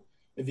somehow,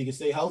 if he can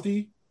stay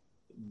healthy,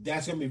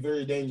 that's gonna be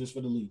very dangerous for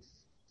the league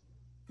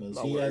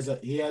because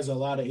he has a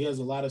lot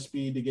of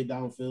speed to get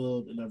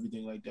downfield and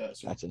everything like that.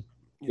 So. Gotcha.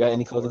 You got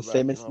any closing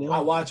statements, Neil? I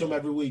watch him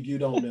every week. You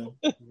don't know.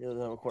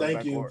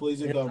 Thank you. Please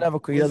he doesn't have a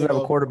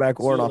quarterback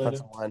or an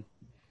offensive line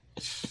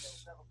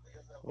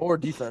or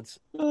defense.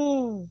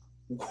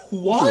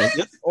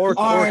 What?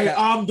 All right,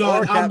 I'm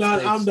done.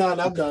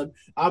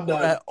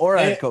 Or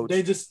head coach.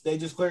 They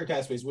just clear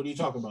cap space. What are you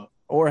talking about?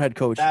 Or head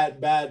coach.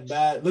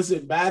 Bad.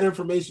 Listen, bad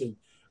information.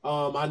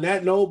 On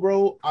that note,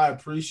 bro, I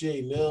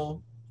appreciate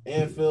Neil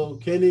and Phil.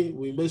 Kenny,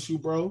 we miss you,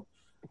 bro.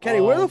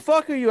 Kenny, where the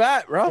fuck are you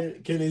at, bro?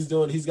 Kenny's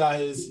doing. He's got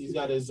his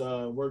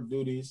work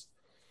duties.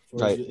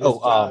 Right. His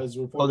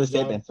the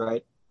statements,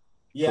 right?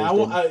 Yeah,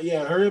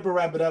 hurry up and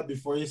wrap it up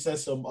before he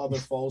says some other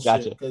false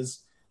shit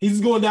because he's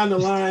going down the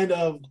line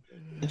of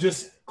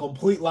just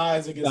complete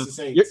lies against the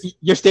Saints.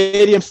 Your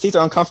stadium seats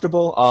are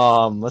uncomfortable.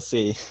 Let's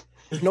see.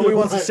 Nobody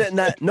wants to sit in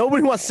that.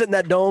 Nobody wants to sit in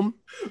that dome.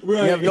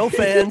 Right. You have no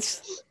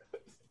fans.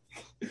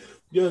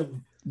 Yeah.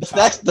 The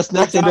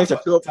snacks and drinks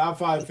are top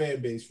 5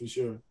 fan base for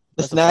sure.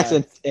 The snacks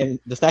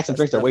and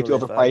drinks are way too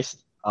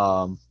overpriced.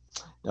 I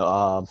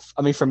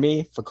mean, for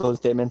me, for closing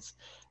statements,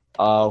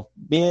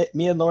 me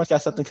and Lawrence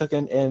got something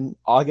cooking in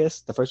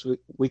August, the first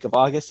week of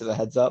August. As a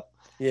heads up.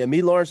 Yeah,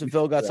 me, Lawrence, and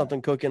Phil got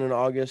something cooking in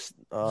August.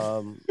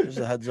 Just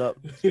a heads up.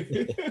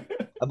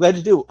 I'm glad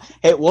you do.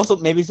 Hey, also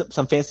maybe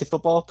some fantasy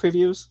football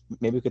previews.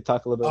 Maybe we could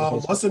talk a little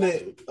bit. What's in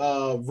it?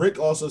 Rick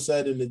also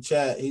said in the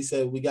chat. He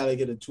said we got to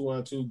get a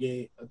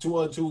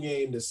 2-on-2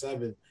 game to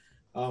 7.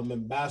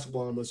 In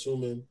basketball, I'm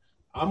assuming.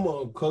 I'm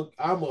gonna cook.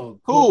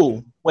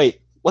 Who?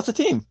 Wait, what's the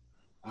team?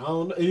 I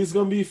don't know. It's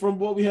gonna be from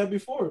what we had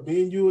before.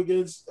 Me and you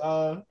against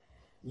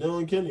Neil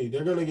and Kenny.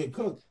 They're gonna get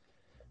cooked.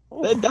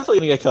 They're definitely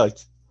gonna get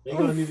cooked. They're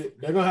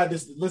gonna have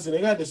this. Listen, they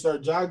got to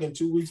start jogging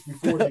 2 weeks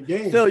before the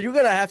game. Phil,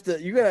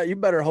 you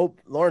better hope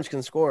Lawrence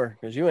can score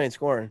because you ain't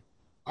scoring.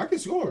 I can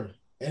score,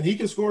 and he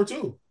can score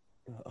too.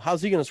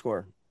 How's he gonna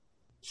score?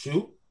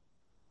 Shoot.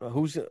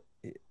 Who's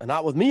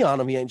not with me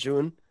on him? He ain't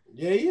shooting.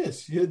 Yeah, he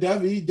is. He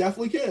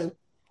definitely can.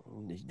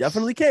 He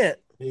definitely can't.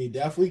 He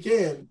definitely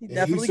can. He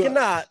definitely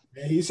cannot.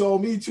 And he saw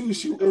me too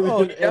shooting.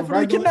 Oh, he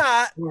definitely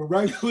cannot.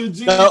 Regular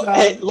jeans. No,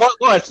 hey,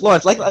 Lawrence,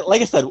 like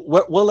I said,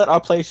 we'll let our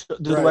players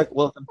do the work.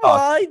 We'll let them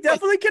talk. Oh, he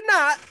definitely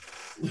cannot.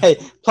 Hey,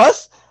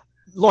 plus,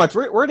 Lawrence,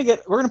 we're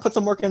gonna put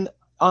some work in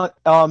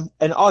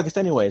August,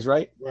 anyways,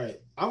 right?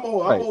 Right. I'm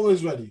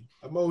always ready.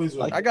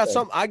 I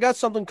got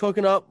something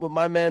cooking up with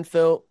my man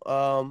Phil.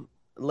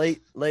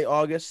 Late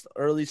August,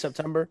 early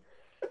September.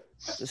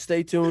 Just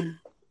stay tuned.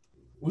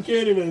 We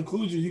can't even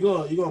include you.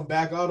 You're gonna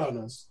back out on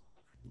us.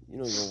 You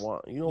don't even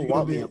want. You don't You're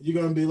want gonna me. be.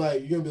 You're gonna be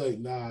like,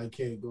 nah, I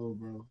can't go,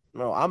 bro.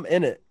 No, I'm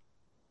in it.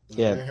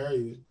 Yeah. I hear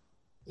you.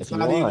 It's If you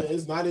not even. want.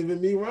 It's not even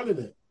me running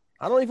it.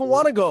 I don't even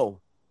want to go.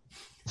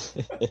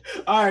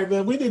 All right,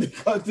 man. We need to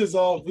cut this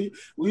off. We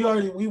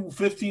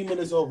 15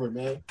 minutes over,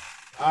 man.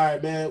 All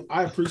right, man.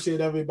 I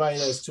appreciate everybody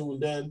that's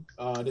tuned in.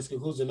 This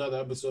concludes another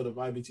episode of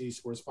IBT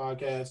Sports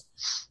Podcast.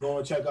 Go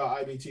and check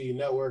out IBT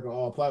Network on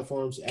all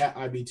platforms at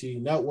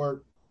IBT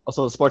Network.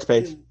 Also, the sports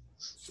page.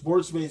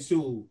 Sports page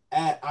too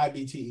at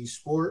IBTE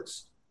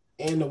Sports,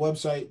 and the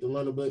website to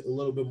learn a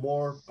little bit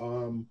more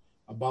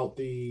about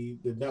the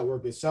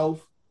network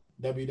itself.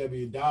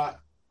 www.com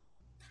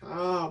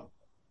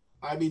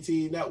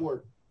IBT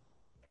Network.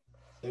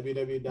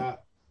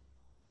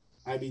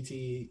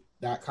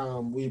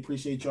 www.ibt.com. We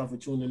appreciate y'all for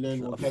tuning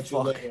in. We'll catch you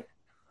later.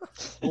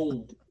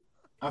 Boom.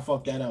 I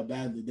fucked that up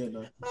badly,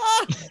 didn't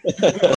I?